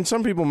interesting, I mean,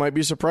 some people might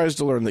be surprised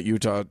to learn that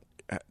Utah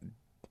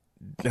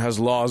has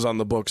laws on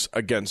the books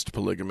against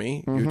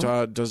polygamy.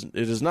 Mm-hmm.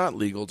 It is not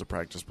legal to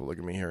practice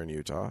polygamy here in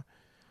Utah.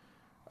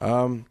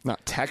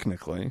 Not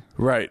technically.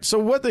 Right. So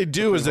what they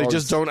do is they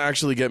just don't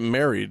actually get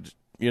married,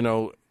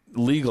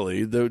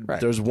 legally.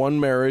 There's one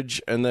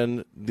marriage and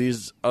then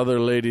these other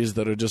ladies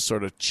that are just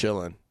sort of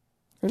chilling.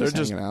 They're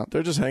just hanging out.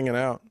 They're just hanging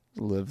out.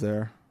 Live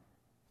there.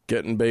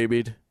 Getting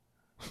babied.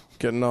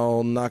 Getting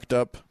all knocked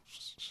up.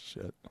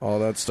 Shit. All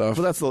that stuff.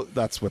 But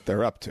that's what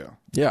they're up to.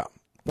 Yeah.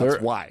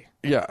 That's why.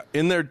 Yeah.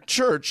 In their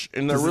church,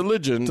 in their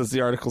religion. Does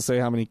the article say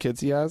how many kids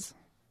he has?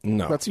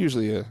 No. That's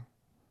usually a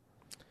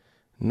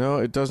No,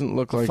 it doesn't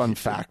look like fun it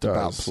fact does.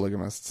 about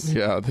polygamists.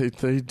 Yeah,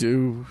 they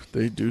do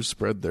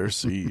spread their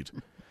seed.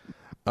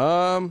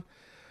 But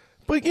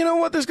you know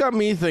what this got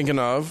me thinking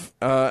of,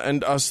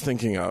 and us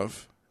thinking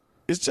of,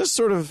 is just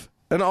sort of,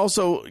 and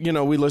also,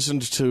 we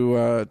listened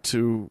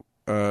to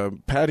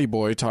Patty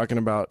Boy talking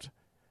about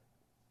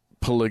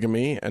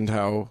polygamy and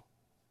how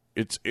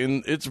it's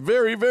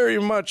very, very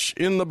much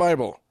in the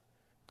Bible.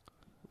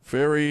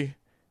 Very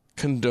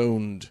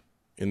condoned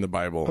in the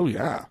Bible. Oh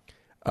yeah.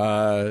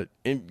 To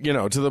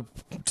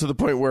the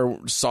point where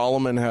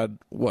Solomon had,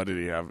 what did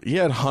he have? He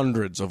had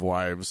hundreds of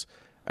wives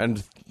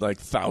and like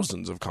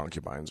thousands of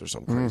concubines or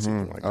something crazy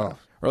like that.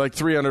 Or like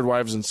 300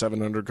 wives and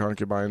 700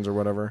 concubines or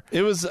whatever.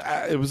 It was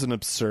an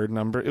absurd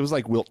number. It was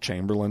like Wilt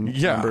Chamberlain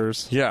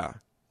numbers. Yeah.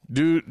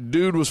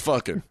 Dude was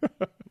fucking.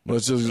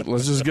 Let's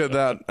just get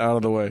that out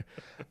of the way.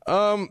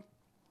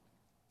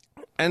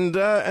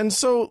 And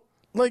so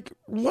like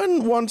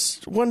one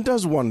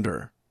does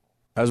wonder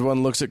as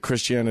one looks at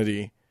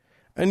Christianity,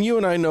 and you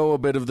and I know a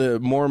bit of the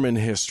Mormon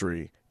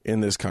history in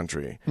this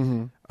country,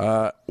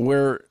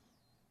 where,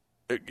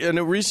 and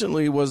it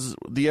recently was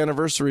the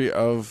anniversary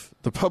of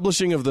the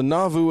publishing of the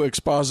Nauvoo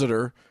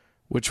Expositor,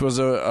 which was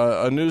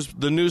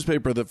the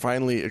newspaper that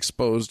finally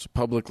exposed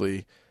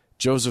publicly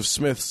Joseph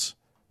Smith's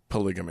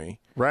polygamy,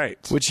 Right.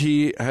 which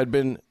he had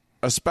been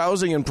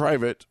espousing in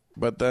private,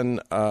 but then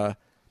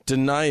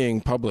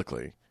denying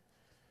publicly.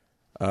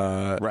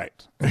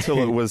 Right. Until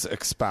it was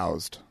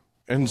espoused.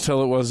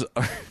 Until it was,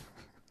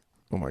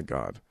 oh my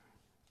God,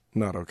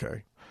 not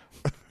okay.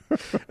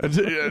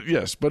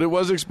 Yes, but it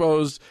was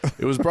exposed.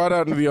 It was brought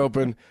out into the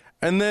open,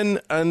 and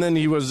then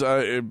he was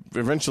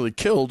eventually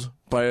killed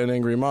by an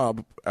angry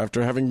mob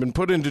after having been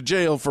put into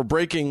jail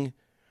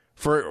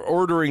for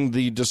ordering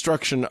the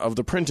destruction of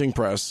the printing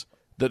press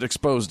that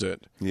exposed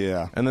it.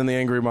 Yeah. And then the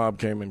angry mob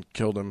came and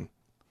killed him,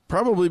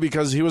 probably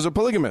because he was a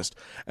polygamist.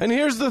 And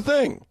here's the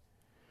thing.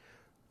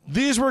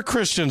 These were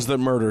Christians that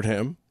murdered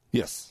him.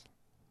 Yes.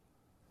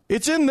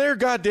 It's in their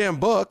goddamn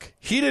book.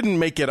 He didn't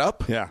make it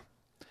up. Yeah.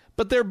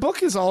 But their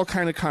book is all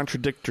kind of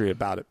contradictory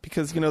about it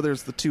because,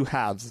 there's the two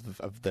halves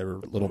of their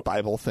little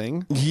Bible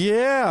thing.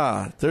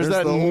 Yeah. There's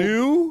that the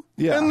new,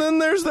 Yeah. and then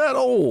there's that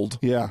old.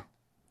 Yeah.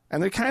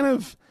 And they kind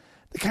of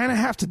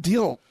have to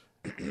deal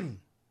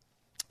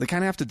they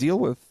kind of have to deal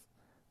with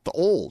the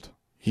old.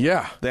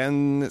 Yeah.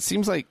 Then it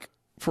seems like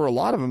for a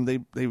lot of them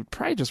they would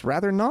probably just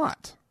rather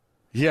not.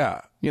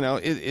 Yeah.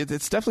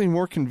 It's definitely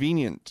more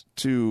convenient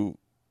to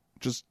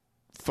just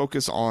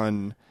focus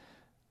on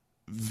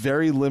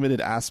very limited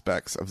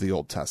aspects of the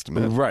Old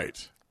Testament.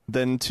 Right.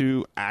 Than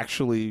to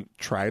actually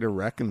try to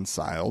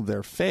reconcile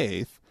their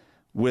faith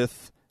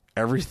with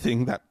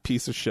everything that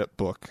piece of shit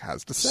book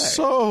has to say.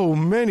 So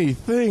many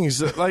things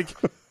that, like,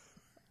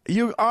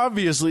 you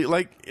obviously,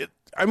 like,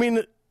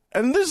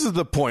 and this is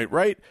the point,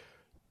 right?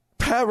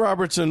 Pat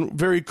Robertson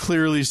very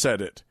clearly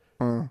said it.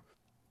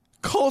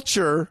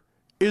 Culture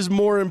is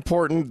more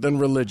important than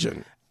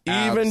religion,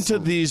 even to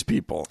these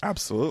people.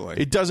 Absolutely.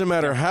 It doesn't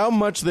matter how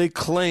much they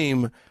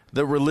claim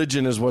that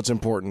religion is what's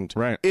important.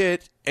 Right.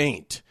 It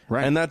ain't.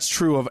 Right. And that's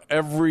true of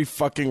every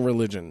fucking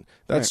religion.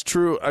 That's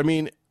true. I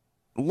mean,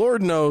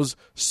 Lord knows,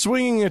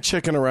 swinging a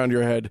chicken around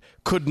your head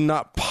could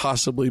not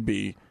possibly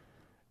be.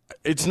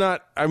 It's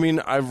not,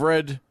 I've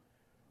read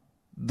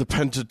the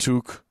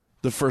Pentateuch,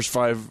 the first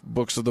 5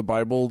 books of the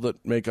Bible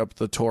that make up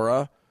the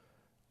Torah.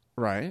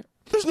 Right.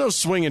 There's no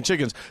swinging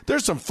chickens.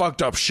 There's some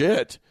fucked up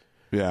shit.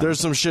 Yeah. There's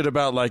some shit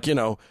about, like,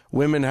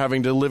 women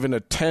having to live in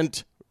a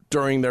tent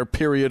during their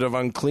period of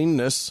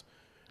uncleanness.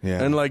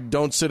 Yeah. And, like,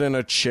 don't sit in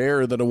a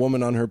chair that a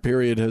woman on her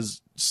period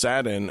has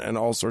sat in, and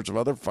all sorts of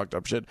other fucked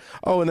up shit.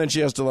 Oh, and then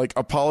she has to, like,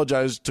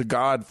 apologize to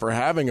God for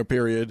having a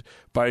period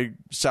by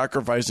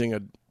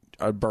sacrificing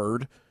a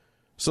bird.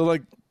 So,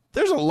 like,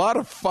 there's a lot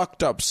of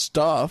fucked up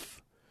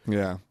stuff.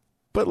 Yeah.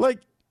 But, like,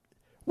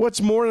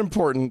 what's more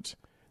important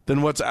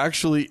than what's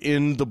actually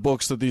in the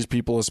books that these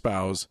people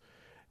espouse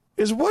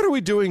is what are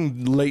we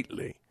doing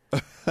lately?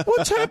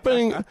 What's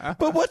happening?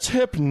 But what's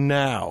hip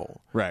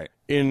now? Right.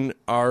 In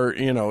our,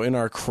 in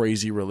our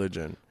crazy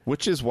religion.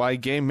 Which is why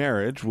gay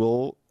marriage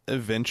will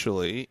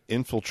eventually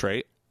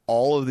infiltrate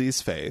all of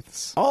these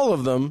faiths. All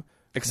of them.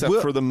 Except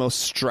for the most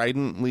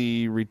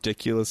stridently,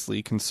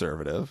 ridiculously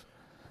conservative.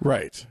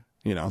 Right.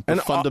 The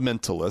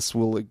fundamentalists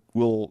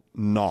will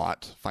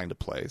not find a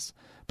place.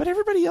 But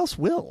everybody else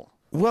will.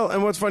 Well,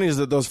 and what's funny is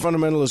that those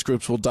fundamentalist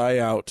groups will die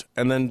out,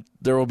 and then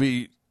there will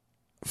be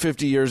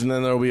 50 years, and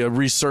then there will be a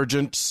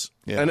resurgence,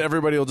 and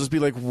everybody will just be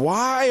like,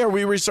 why are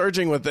we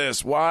resurging with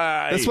this?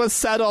 Why? This was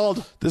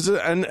settled.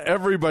 And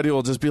everybody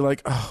will just be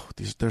like, oh,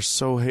 they're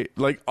so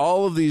like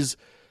all of these,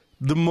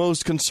 the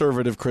most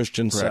conservative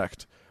Christian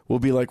sect will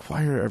be like,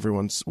 why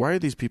are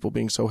these people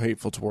being so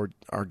hateful toward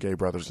our gay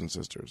brothers and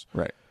sisters?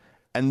 Right.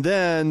 And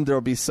then there'll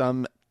be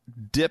some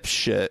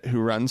dipshit who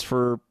runs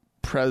for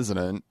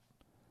president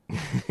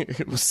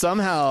who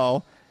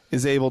somehow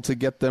is able to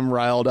get them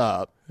riled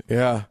up.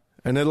 Yeah.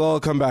 And it'll all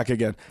come back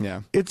again.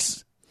 Yeah.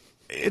 It's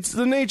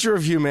the nature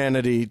of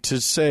humanity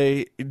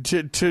to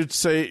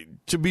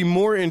be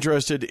more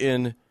interested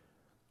in,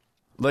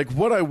 like,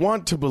 what I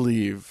want to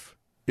believe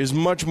is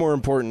much more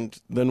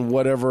important than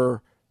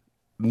whatever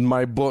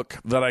my book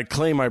that I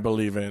claim I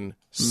believe in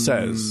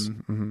says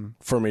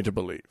for me to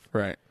believe.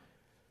 Right.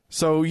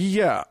 So,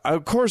 yeah,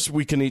 of course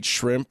we can eat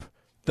shrimp.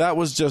 That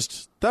was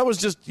just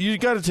you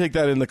got to take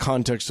that in the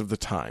context of the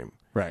time.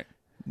 Right.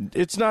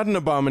 It's not an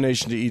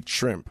abomination to eat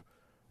shrimp.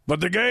 But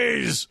the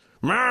gays,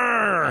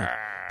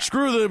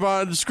 screw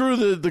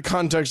the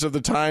context of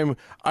the time.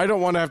 I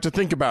don't want to have to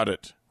think about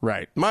it.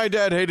 Right. My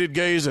dad hated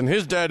gays and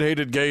his dad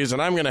hated gays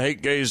and I'm going to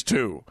hate gays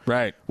too.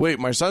 Right. Wait,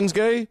 my son's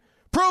gay?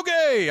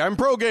 Pro-gay! I'm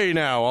pro-gay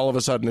now all of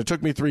a sudden. It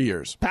took me 3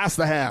 years. Pass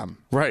the ham.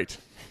 Right.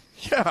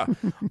 Yeah.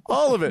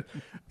 All of it.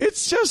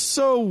 It's just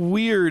so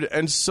weird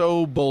and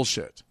so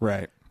bullshit.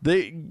 Right.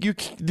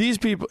 These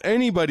people,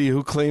 anybody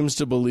who claims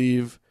to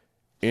believe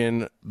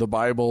in the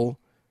Bible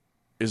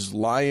is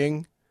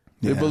lying.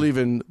 They believe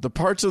in the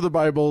parts of the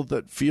Bible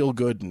that feel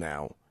good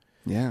now.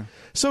 Yeah.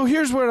 So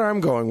here's where I'm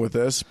going with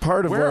this.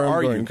 Part of where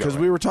I'm going, because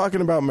we were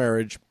talking about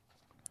marriage,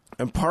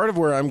 and part of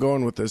where I'm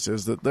going with this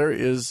is that there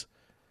is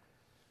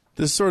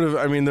this sort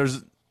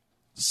of,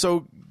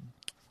 so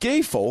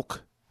gay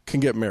folk can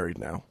get married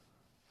now.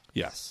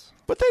 Yes.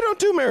 But they don't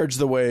do marriage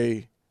the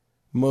way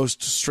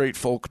most straight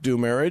folk do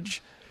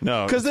marriage.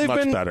 No, because it's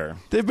much better.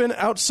 They've been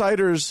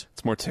outsiders.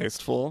 It's more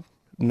tasteful.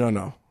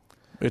 No,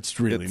 it's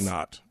really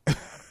not.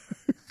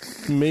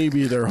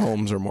 Maybe their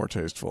homes are more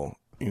tasteful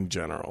in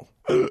general,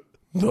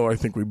 though I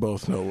think we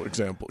both know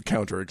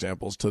counter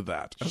examples to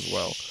that as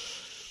well.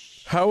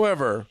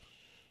 However,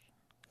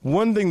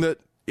 one thing that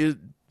is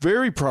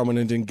very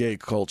prominent in gay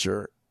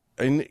culture,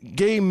 in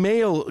gay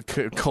male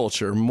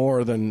culture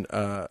more than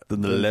the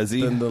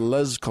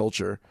les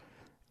culture,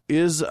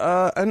 is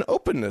an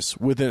openness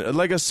within,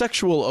 like a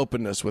sexual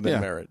openness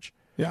within marriage.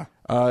 Yeah.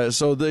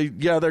 So they're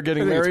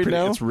getting married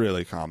now. It's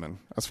really common,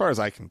 as far as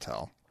I can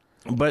tell.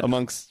 But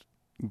amongst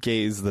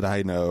gays that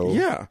I know,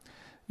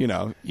 you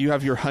know, you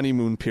have your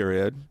honeymoon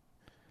period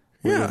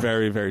where you're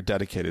very, very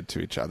dedicated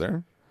to each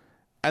other.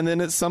 And then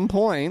at some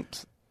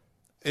point,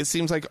 it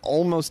seems like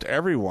almost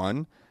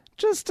everyone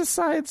just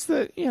decides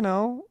that, you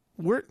know,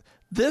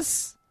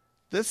 this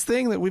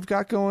thing that we've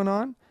got going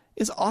on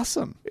is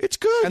awesome. It's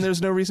good. And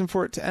there's no reason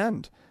for it to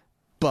end.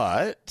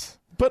 But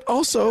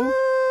also,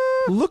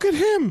 look at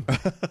him.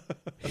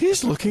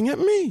 He's looking at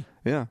me.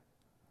 Yeah.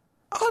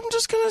 I'm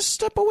just going to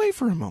step away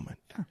for a moment.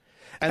 Yeah.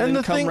 And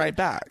then come right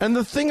back. And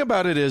the thing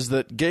about it is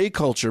that gay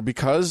culture,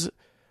 because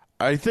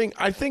I think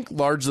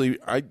largely,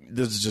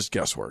 this is just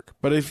guesswork,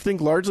 but I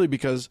think largely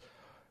because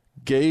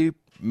gay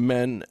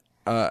men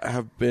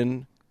have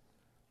been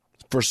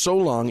for so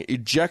long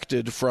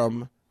ejected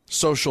from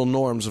social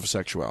norms of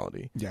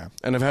sexuality. Yeah.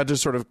 And have had to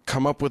sort of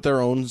come up with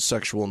their own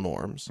sexual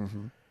norms.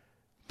 Mm-hmm.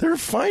 They're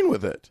fine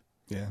with it.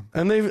 Yeah.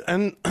 And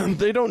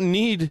they don't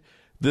need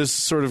this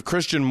sort of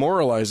Christian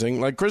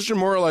moralizing. Like, Christian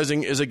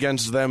moralizing is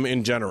against them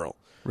in general.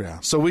 Yeah.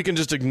 So we can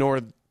just ignore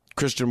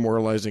Christian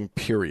moralizing,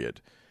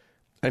 period,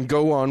 and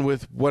go on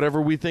with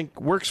whatever we think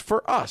works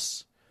for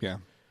us. Yeah.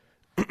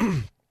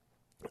 And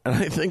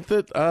I think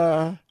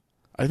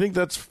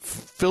that's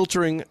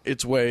filtering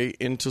its way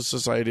into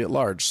society at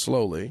large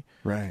slowly.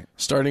 Right.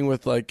 Starting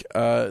with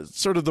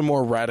sort of the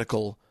more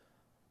radical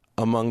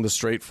among the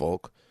straight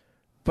folk.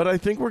 But I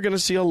think we're going to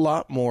see a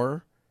lot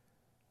more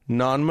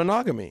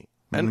non-monogamy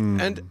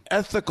and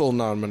ethical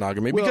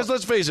non-monogamy. Because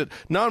let's face it,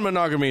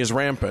 non-monogamy is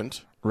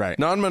rampant. Right.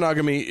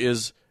 Non-monogamy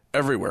is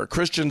everywhere.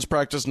 Christians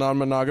practice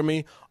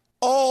non-monogamy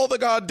all the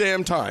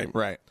goddamn time.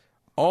 Right.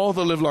 All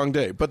the livelong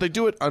day. But they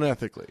do it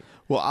unethically.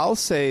 Well, I'll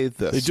say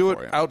this. They do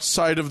it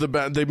outside of the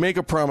they make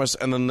a promise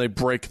and then they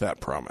break that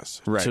promise.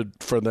 Right.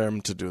 For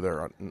them to do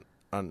their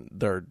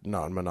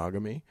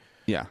non-monogamy.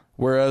 Yeah.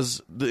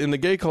 Whereas in the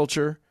gay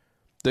culture,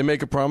 they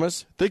make a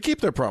promise, they keep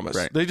their promise.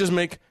 Right. They just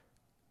make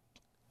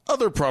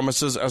other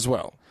promises as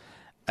well.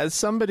 As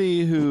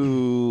somebody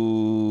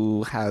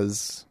who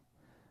has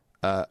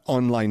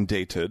online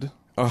dated,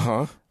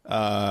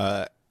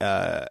 and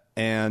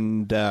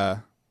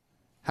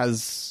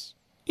has,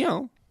 you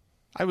know,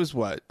 I was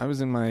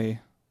in my,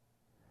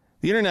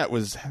 the internet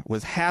was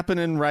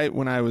happening right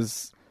when I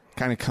was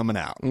kind of coming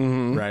out,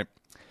 right?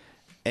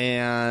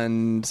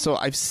 And so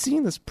I've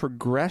seen this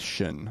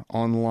progression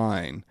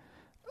online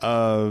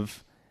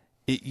of,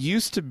 it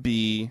used to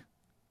be,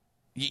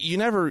 you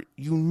never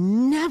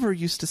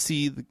used to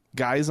see the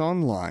guys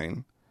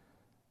online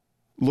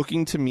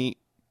looking to meet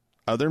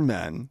other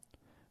men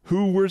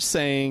who were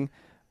saying,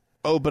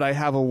 oh, but I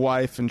have a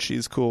wife and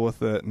she's cool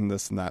with it and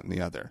this and that and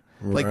the other.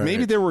 Like,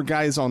 maybe there were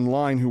guys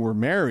online who were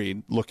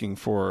married looking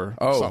for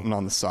something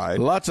on the side.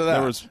 Lots of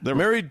that. There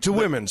married to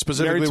women,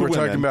 specifically we're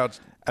talking about.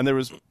 And there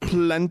was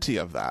plenty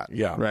of that.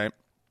 Yeah. Right?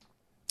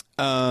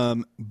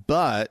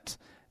 But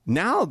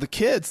now the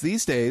kids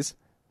these days,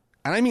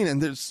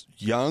 and there's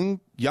young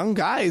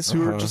guys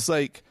who are just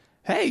like,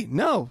 hey,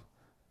 no,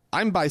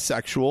 I'm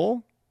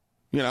bisexual.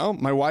 You know,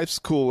 my wife's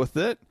cool with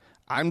it.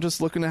 I'm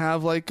just looking to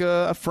have like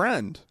a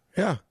friend.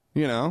 Yeah.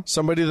 You know,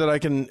 somebody that I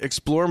can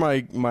explore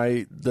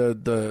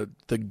the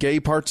gay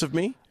parts of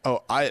me.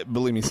 Oh,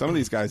 believe me, some of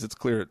these guys, it's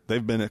clear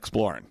they've been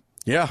exploring.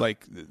 Yeah.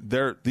 Like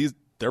they're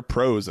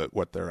pros at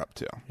what they're up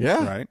to.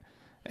 Yeah. Right.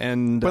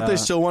 But they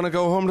still want to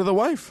go home to the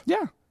wife.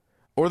 Yeah.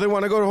 Or they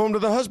want to go home to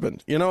the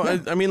husband. You know,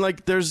 I mean,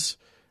 like, there's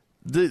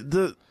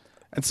the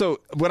and so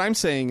what I'm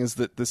saying is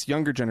that this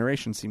younger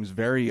generation seems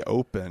very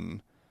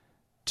open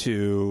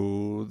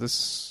to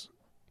this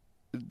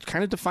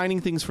kind of defining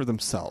things for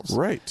themselves,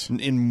 right,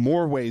 in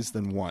more ways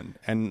than one,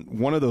 and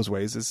one of those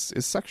ways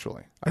is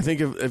sexually. I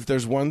think if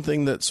there's one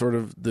thing that sort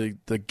of the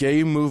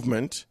gay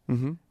movement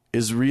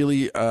is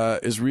really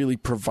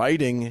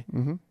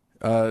providing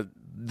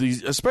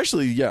these,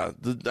 especially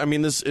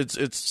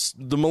it's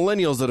the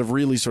millennials that have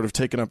really sort of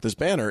taken up this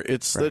banner.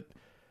 It's that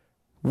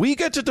we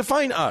get to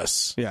define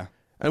us,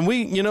 and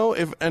we, you know,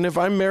 if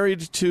I'm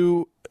married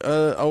to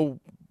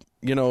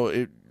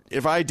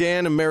if I,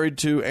 Dan, am married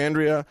to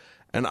Andrea.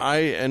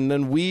 And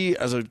then we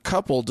as a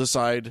couple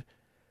decide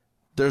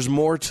there's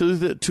more to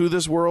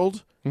this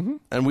world,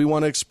 and we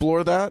want to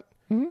explore that.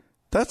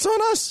 That's on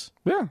us.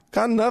 Yeah,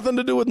 got nothing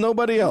to do with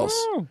nobody else.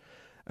 No.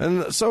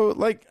 And so,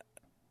 like,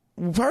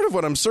 part of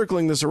what I'm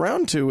circling this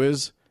around to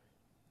is,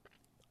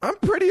 I'm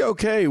pretty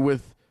okay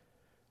with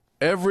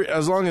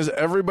as long as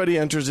everybody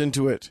enters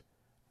into it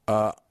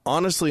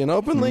honestly and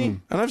openly.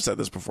 And I've said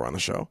this before on the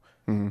show.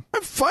 I'm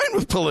fine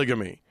with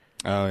polygamy.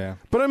 Oh, yeah.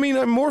 But I mean,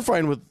 I'm more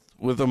fine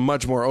with a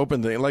much more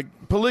open thing. Like,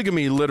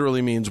 polygamy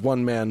literally means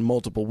one man,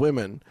 multiple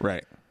women.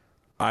 Right.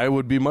 I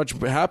would be much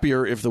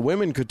happier if the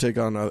women could take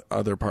on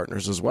other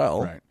partners as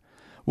well. Right.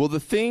 Well, the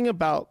thing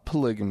about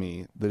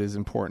polygamy that is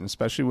important,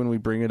 especially when we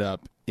bring it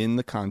up in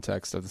the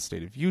context of the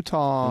state of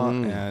Utah,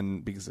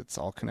 and because it's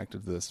all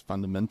connected to this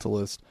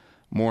fundamentalist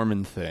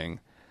Mormon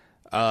thing,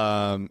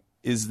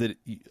 is that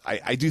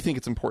I do think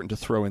it's important to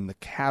throw in the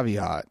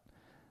caveat,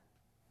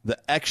 the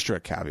extra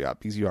caveat,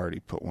 because you already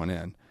put one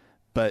in,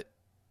 but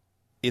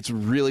it's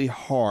really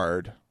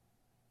hard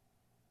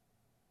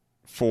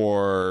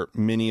for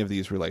many of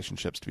these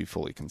relationships to be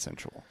fully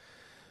consensual.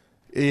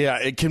 Yeah,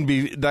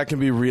 that can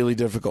be really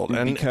difficult,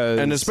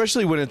 and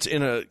especially when it's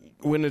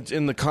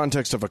in the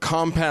context of a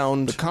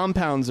compound. The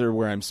compounds are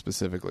where I'm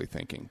specifically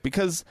thinking,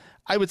 because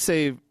I would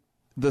say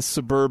the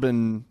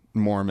suburban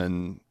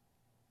Mormon,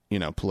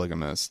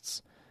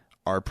 polygamists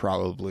are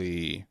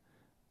probably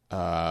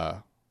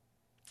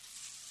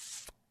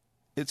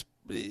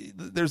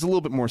there's a little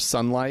bit more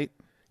sunlight.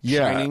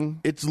 Shining.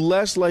 It's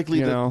less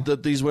likely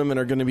that these women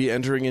are going to be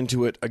entering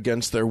into it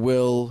against their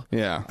will.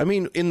 Yeah, I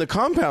mean, in the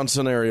compound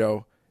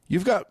scenario,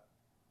 you've got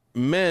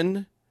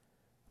men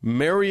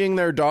marrying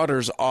their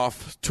daughters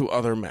off to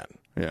other men.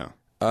 Yeah.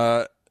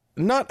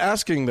 Not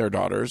asking their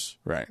daughters.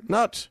 Right.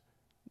 Not,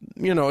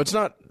 it's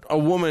not a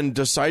woman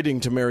deciding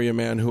to marry a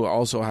man who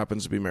also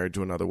happens to be married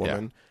to another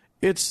woman.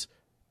 Yeah. It's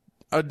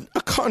a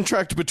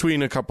contract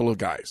between a couple of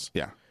guys.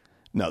 Yeah.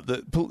 No,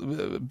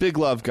 the Big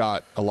Love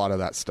got a lot of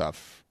that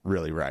stuff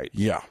really right.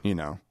 Yeah.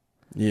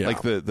 Yeah.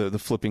 Like the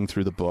flipping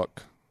through the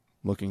book,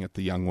 looking at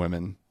the young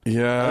women.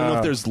 Yeah. I don't know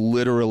if there's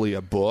literally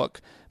a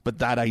book, but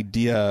that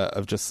idea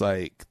of just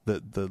like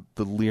the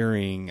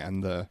leering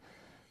and that's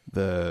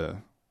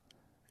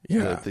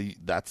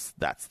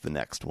the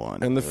next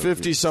one. And the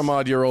 50 some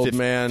odd year old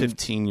man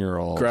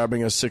 15-year-old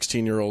grabbing a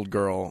 16-year-old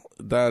girl.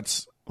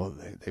 That's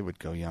they would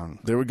go young.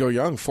 They would go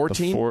young.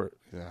 14?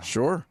 Yeah.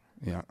 Sure.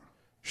 Yeah.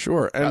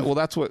 Sure. And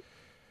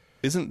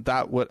isn't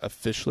that what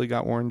officially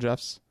got Warren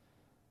Jeffs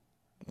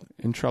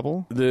in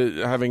trouble?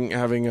 Having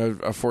a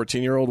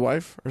 14-year-old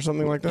wife or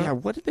something like that? Yeah,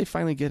 what did they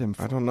finally get him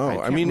for? I don't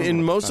know. I mean,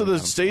 in most of the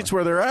states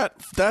where they're at,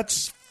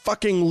 that's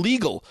fucking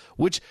legal,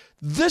 which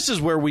this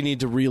is where we need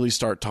to really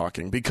start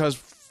talking,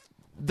 because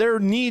there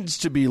needs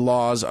to be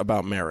laws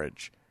about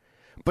marriage.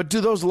 But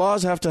do those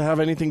laws have to have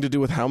anything to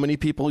do with how many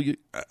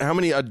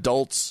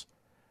adults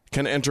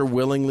can enter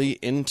willingly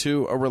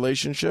into a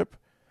relationship?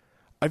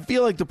 I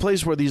feel like the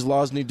place where these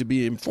laws need to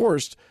be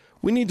enforced,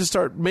 we need to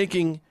start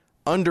making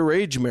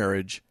underage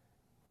marriage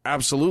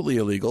absolutely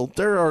illegal.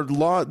 There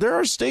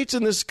are states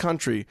in this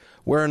country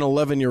where an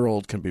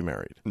 11-year-old can be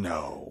married.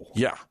 No.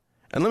 Yeah.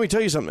 And let me tell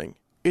you something.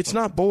 It's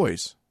not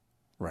boys.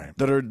 Right.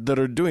 That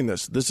are doing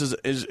this. This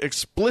is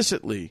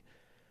explicitly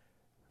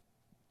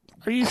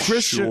Are you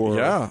Christian. Sure?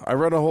 Yeah. I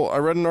read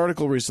an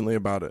article recently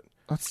about it.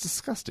 That's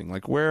disgusting.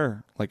 Like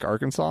where? Like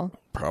Arkansas?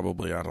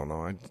 Probably. I don't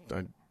know.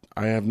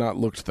 I have not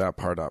looked that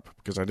part up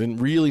because I didn't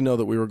really know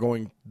that we were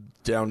going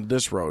down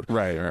this road.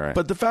 Right.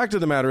 But the fact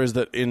of the matter is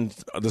that in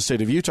the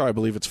state of Utah, I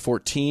believe it's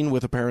 14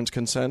 with a parent's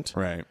consent.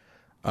 Right.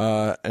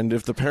 And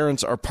if the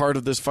parents are part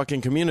of this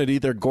fucking community,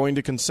 they're going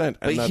to consent.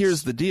 But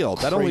here's the deal.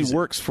 Crazy. That only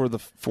works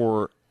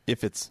for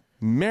if it's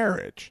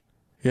marriage.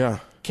 Yeah.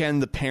 Can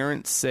the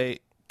parents say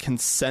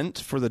consent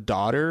for the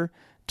daughter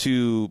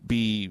to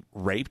be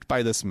raped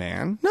by this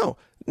man? No.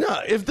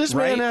 If this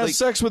man has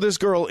sex with this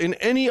girl in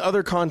any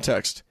other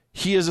context,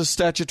 he is a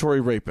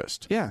statutory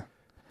rapist. Yeah.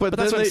 But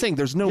that's what I'm saying.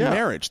 There's no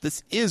marriage.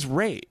 This is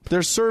rape.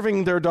 They're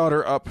serving their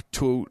daughter up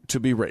to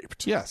be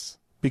raped. Yes.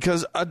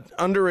 Because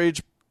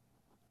underage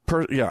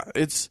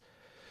it's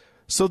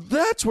so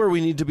that's where we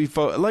need to be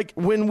like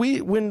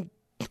when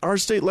our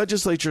state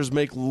legislatures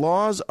make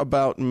laws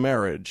about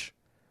marriage,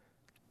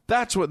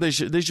 that's what they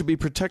should be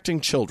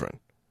protecting children.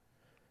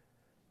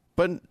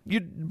 But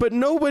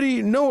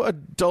no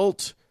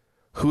adult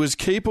who is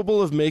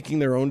capable of making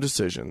their own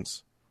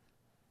decisions.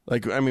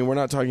 Like, I mean, we're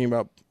not talking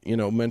about,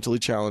 mentally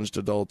challenged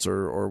adults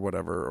or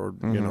whatever, or,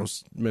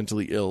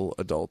 mentally ill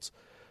adults.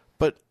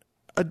 But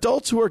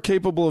adults who are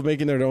capable of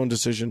making their own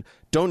decision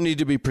don't need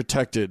to be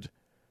protected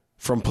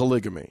from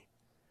polygamy.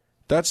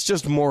 That's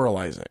just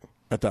moralizing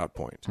at that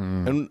point.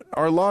 And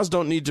our laws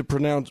don't need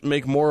to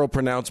make moral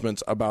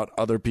pronouncements about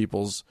other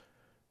people's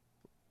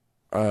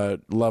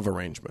love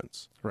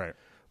arrangements. Right.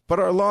 But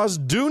our laws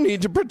do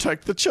need to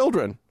protect the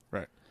children.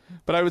 Right.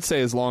 But I would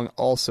say as long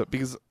also,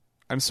 because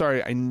I'm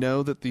sorry, I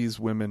know that these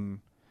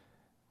women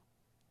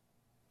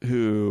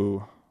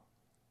who,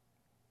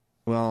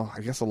 well,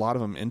 I guess a lot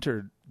of them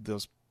entered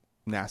those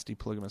nasty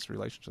polygamous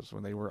relationships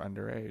when they were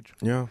underage.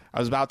 Yeah. I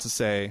was about to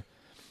say,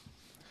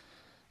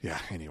 yeah,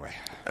 anyway.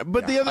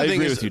 But the other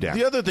thing is,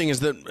 the other thing is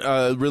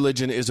that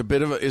religion is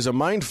is a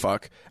mind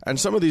fuck, and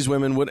some of these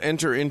women would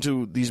enter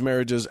into these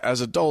marriages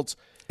as adults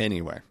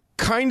anyway.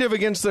 Kind of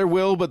against their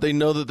will, but they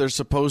know that they're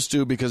supposed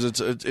to because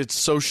it's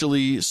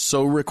socially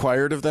so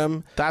required of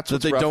them that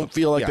they don't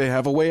feel like they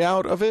have a way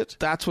out of it.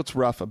 That's what's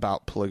rough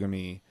about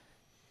polygamy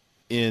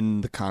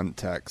in the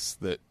context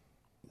that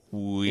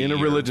in a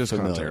religious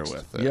familiar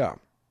context. with it. Yeah.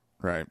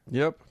 Right.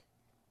 Yep.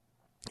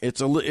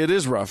 It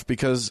is rough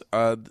because,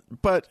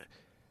 but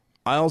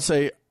I'll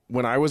say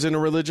when I was in a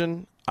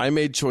religion, I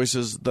made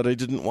choices that I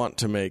didn't want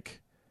to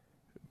make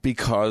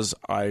because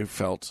I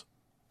felt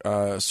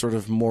sort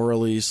of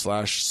morally /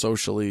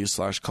 socially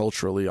 /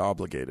 culturally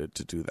obligated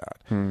to do that.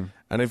 And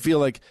I feel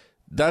like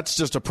that's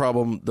just a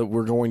problem that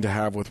we're going to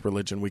have with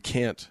religion. We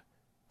can't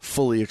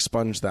fully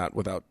expunge that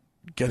without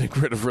getting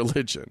rid of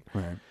religion.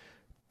 Right.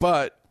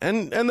 But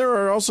and there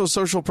are also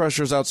social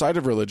pressures outside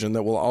of religion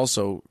that will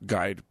also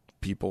guide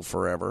people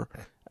forever,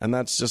 and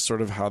that's just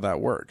sort of how that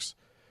works.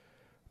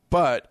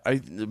 But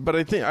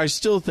I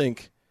still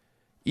think,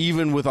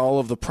 even with all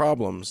of the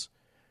problems,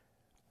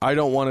 I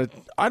don't want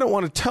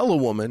to tell a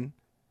woman,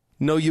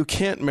 no, you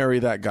can't marry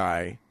that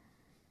guy,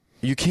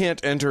 you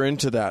can't enter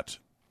into that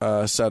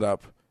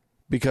setup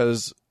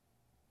because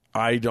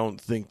I don't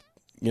think,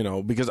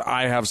 because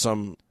I have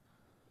some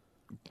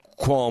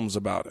qualms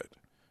about it.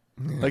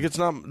 Yeah. Like it's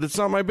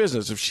not my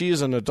business. If she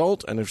is an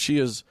adult and if she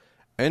is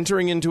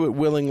entering into it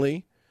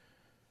willingly,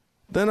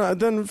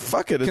 then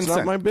fuck it. It's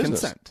not my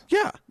business. Consent.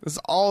 Yeah. This is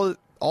all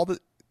the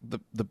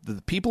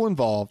people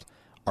involved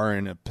are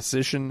in a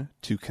position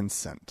to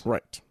consent.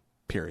 Right.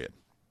 Period.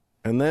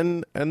 And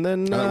then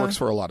that works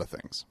for a lot of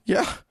things.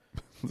 Yeah.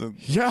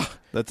 Yeah.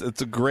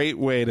 It's a great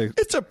way to.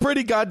 It's a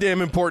pretty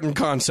goddamn important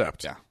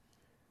concept. Yeah.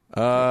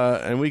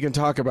 And we can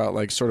talk about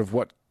like sort of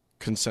what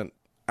consent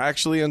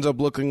actually ends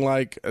up looking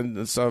like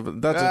and stuff.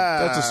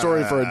 That's a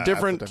story for a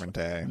different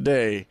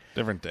day.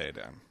 Different day,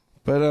 Dan.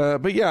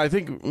 But yeah, I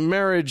think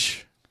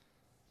marriage.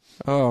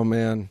 Oh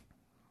man.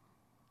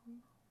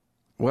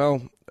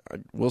 Well,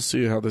 we'll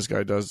see how this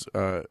guy does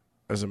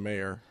as a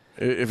mayor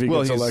if he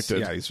gets elected.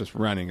 Yeah, he's just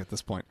running at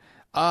this point.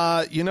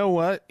 You know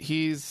what?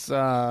 He's.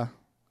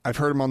 I've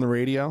heard him on the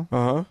radio.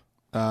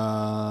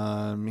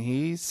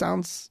 He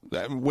sounds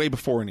way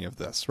before any of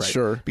this, right?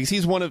 Sure. Because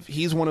he's one of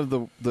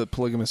the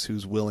polygamists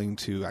who's willing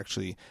to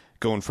actually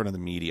go in front of the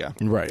media,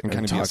 right, and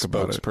kind of be a talk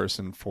about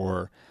spokesperson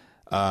for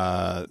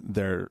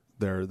their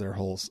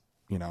whole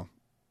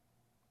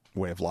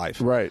way of life,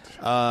 right?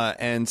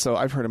 And so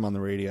I've heard him on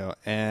the radio,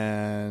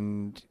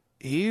 and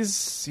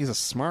he's a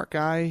smart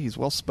guy. He's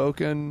well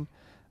spoken.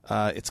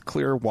 It's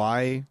clear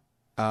why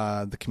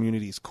the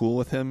community's cool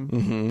with him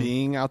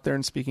being out there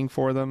and speaking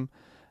for them.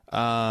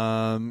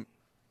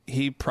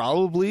 He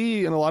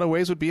probably, in a lot of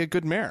ways, would be a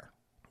good mayor.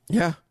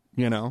 Yeah.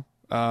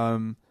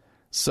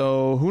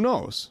 So who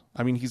knows?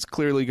 I mean, he's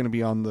clearly going to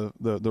be on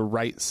the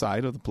right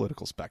side of the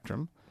political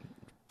spectrum.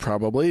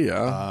 Probably,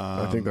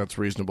 yeah. I think that's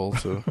reasonable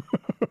to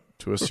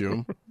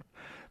assume.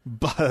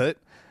 But,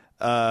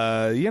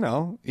 he's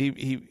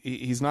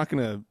not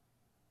going to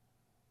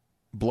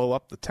blow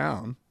up the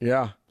town.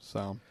 Yeah.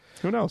 So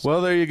who knows?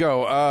 Well, there you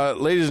go.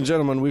 Ladies and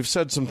gentlemen, we've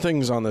said some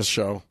things on this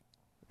show.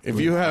 If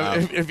you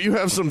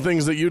have some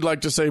things that you'd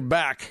like to say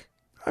back,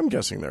 I'm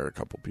guessing there are a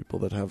couple people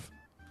that have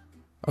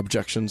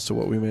objections to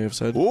what we may have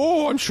said.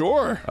 Oh, I'm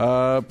sure.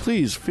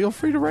 Please feel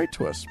free to write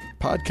to us.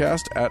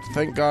 Podcast at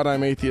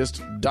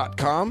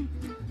thankgodimatheist.com.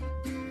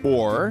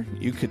 Or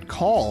you could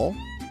call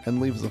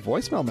and leave us a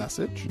voicemail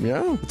message.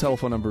 Yeah. The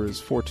telephone number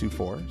is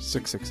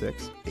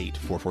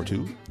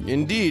 424-666-8442.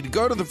 Indeed.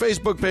 Go to the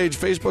Facebook page,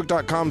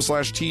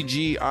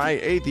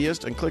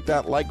 facebook.com/TGIAtheist, and click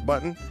that like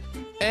button.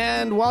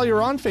 And while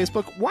you're on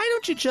Facebook, why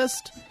don't you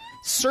just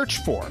search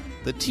for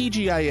the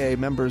TGIA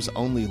Members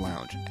Only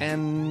Lounge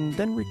and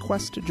then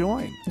request to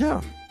join?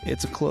 Yeah.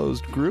 It's a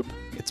closed group.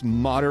 It's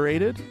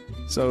moderated.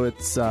 So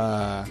it's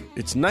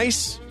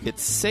nice.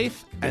 It's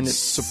safe. And it's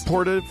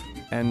supportive.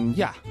 And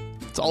yeah,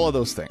 it's all of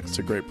those things. It's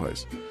a great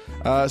place.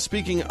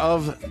 Speaking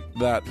of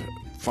that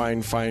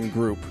fine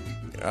group,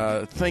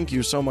 thank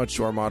you so much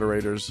to our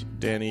moderators,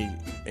 Danny,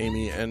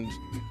 Amy, and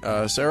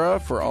Sarah,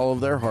 for all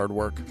of their hard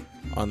work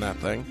on that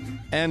thing.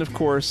 And of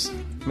course,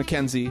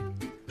 Mackenzie,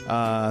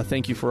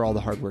 thank you for all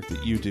the hard work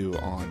that you do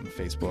on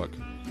Facebook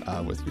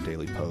with your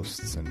daily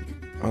posts and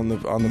on the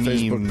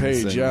Facebook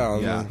page.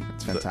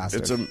 It's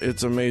fantastic.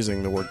 It's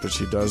amazing the work that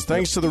she does.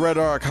 Thanks to the Red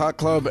Rock Hot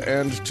Club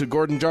and to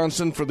Gordon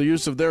Johnson for the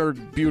use of their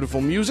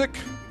beautiful music.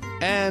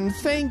 And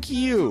thank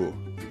you,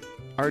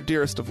 our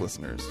dearest of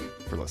listeners,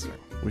 for listening.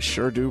 We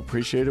sure do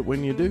appreciate it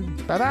when you do.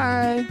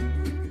 Bye-bye.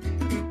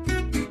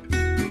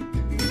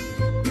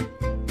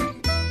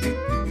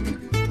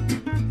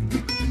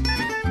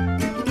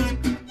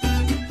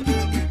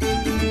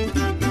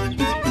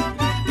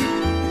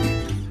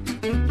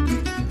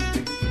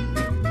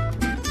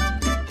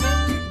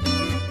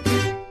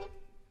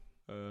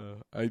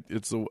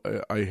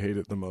 I hate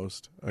it the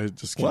most. I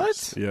just can't.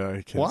 What? Yeah,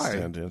 I can't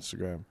stand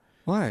Instagram.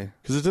 Why?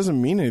 Because it doesn't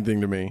mean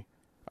anything to me.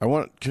 I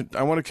want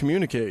to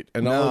communicate,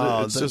 and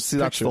that's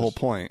the whole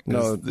point.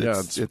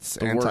 It's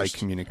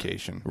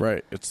anti-communication.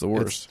 Right, it's the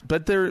worst.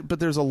 But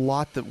there's a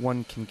lot that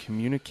one can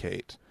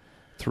communicate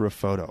through a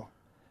photo.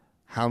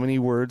 How many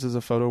words is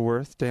a photo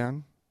worth,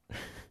 Dan?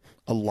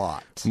 A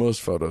lot.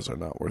 Most photos are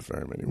not worth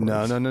very many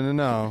words.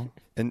 No.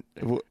 And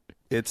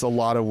it's a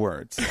lot of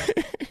words.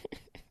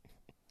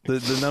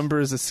 The number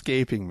is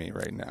escaping me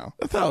right now.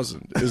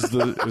 1,000 is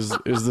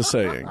the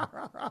saying.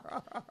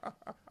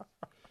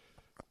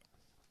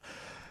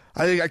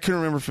 I couldn't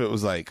remember if it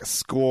was like a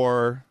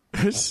score,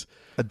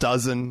 a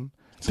dozen.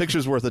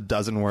 Picture's worth a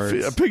dozen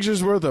words. A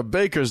picture's worth a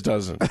baker's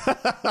dozen.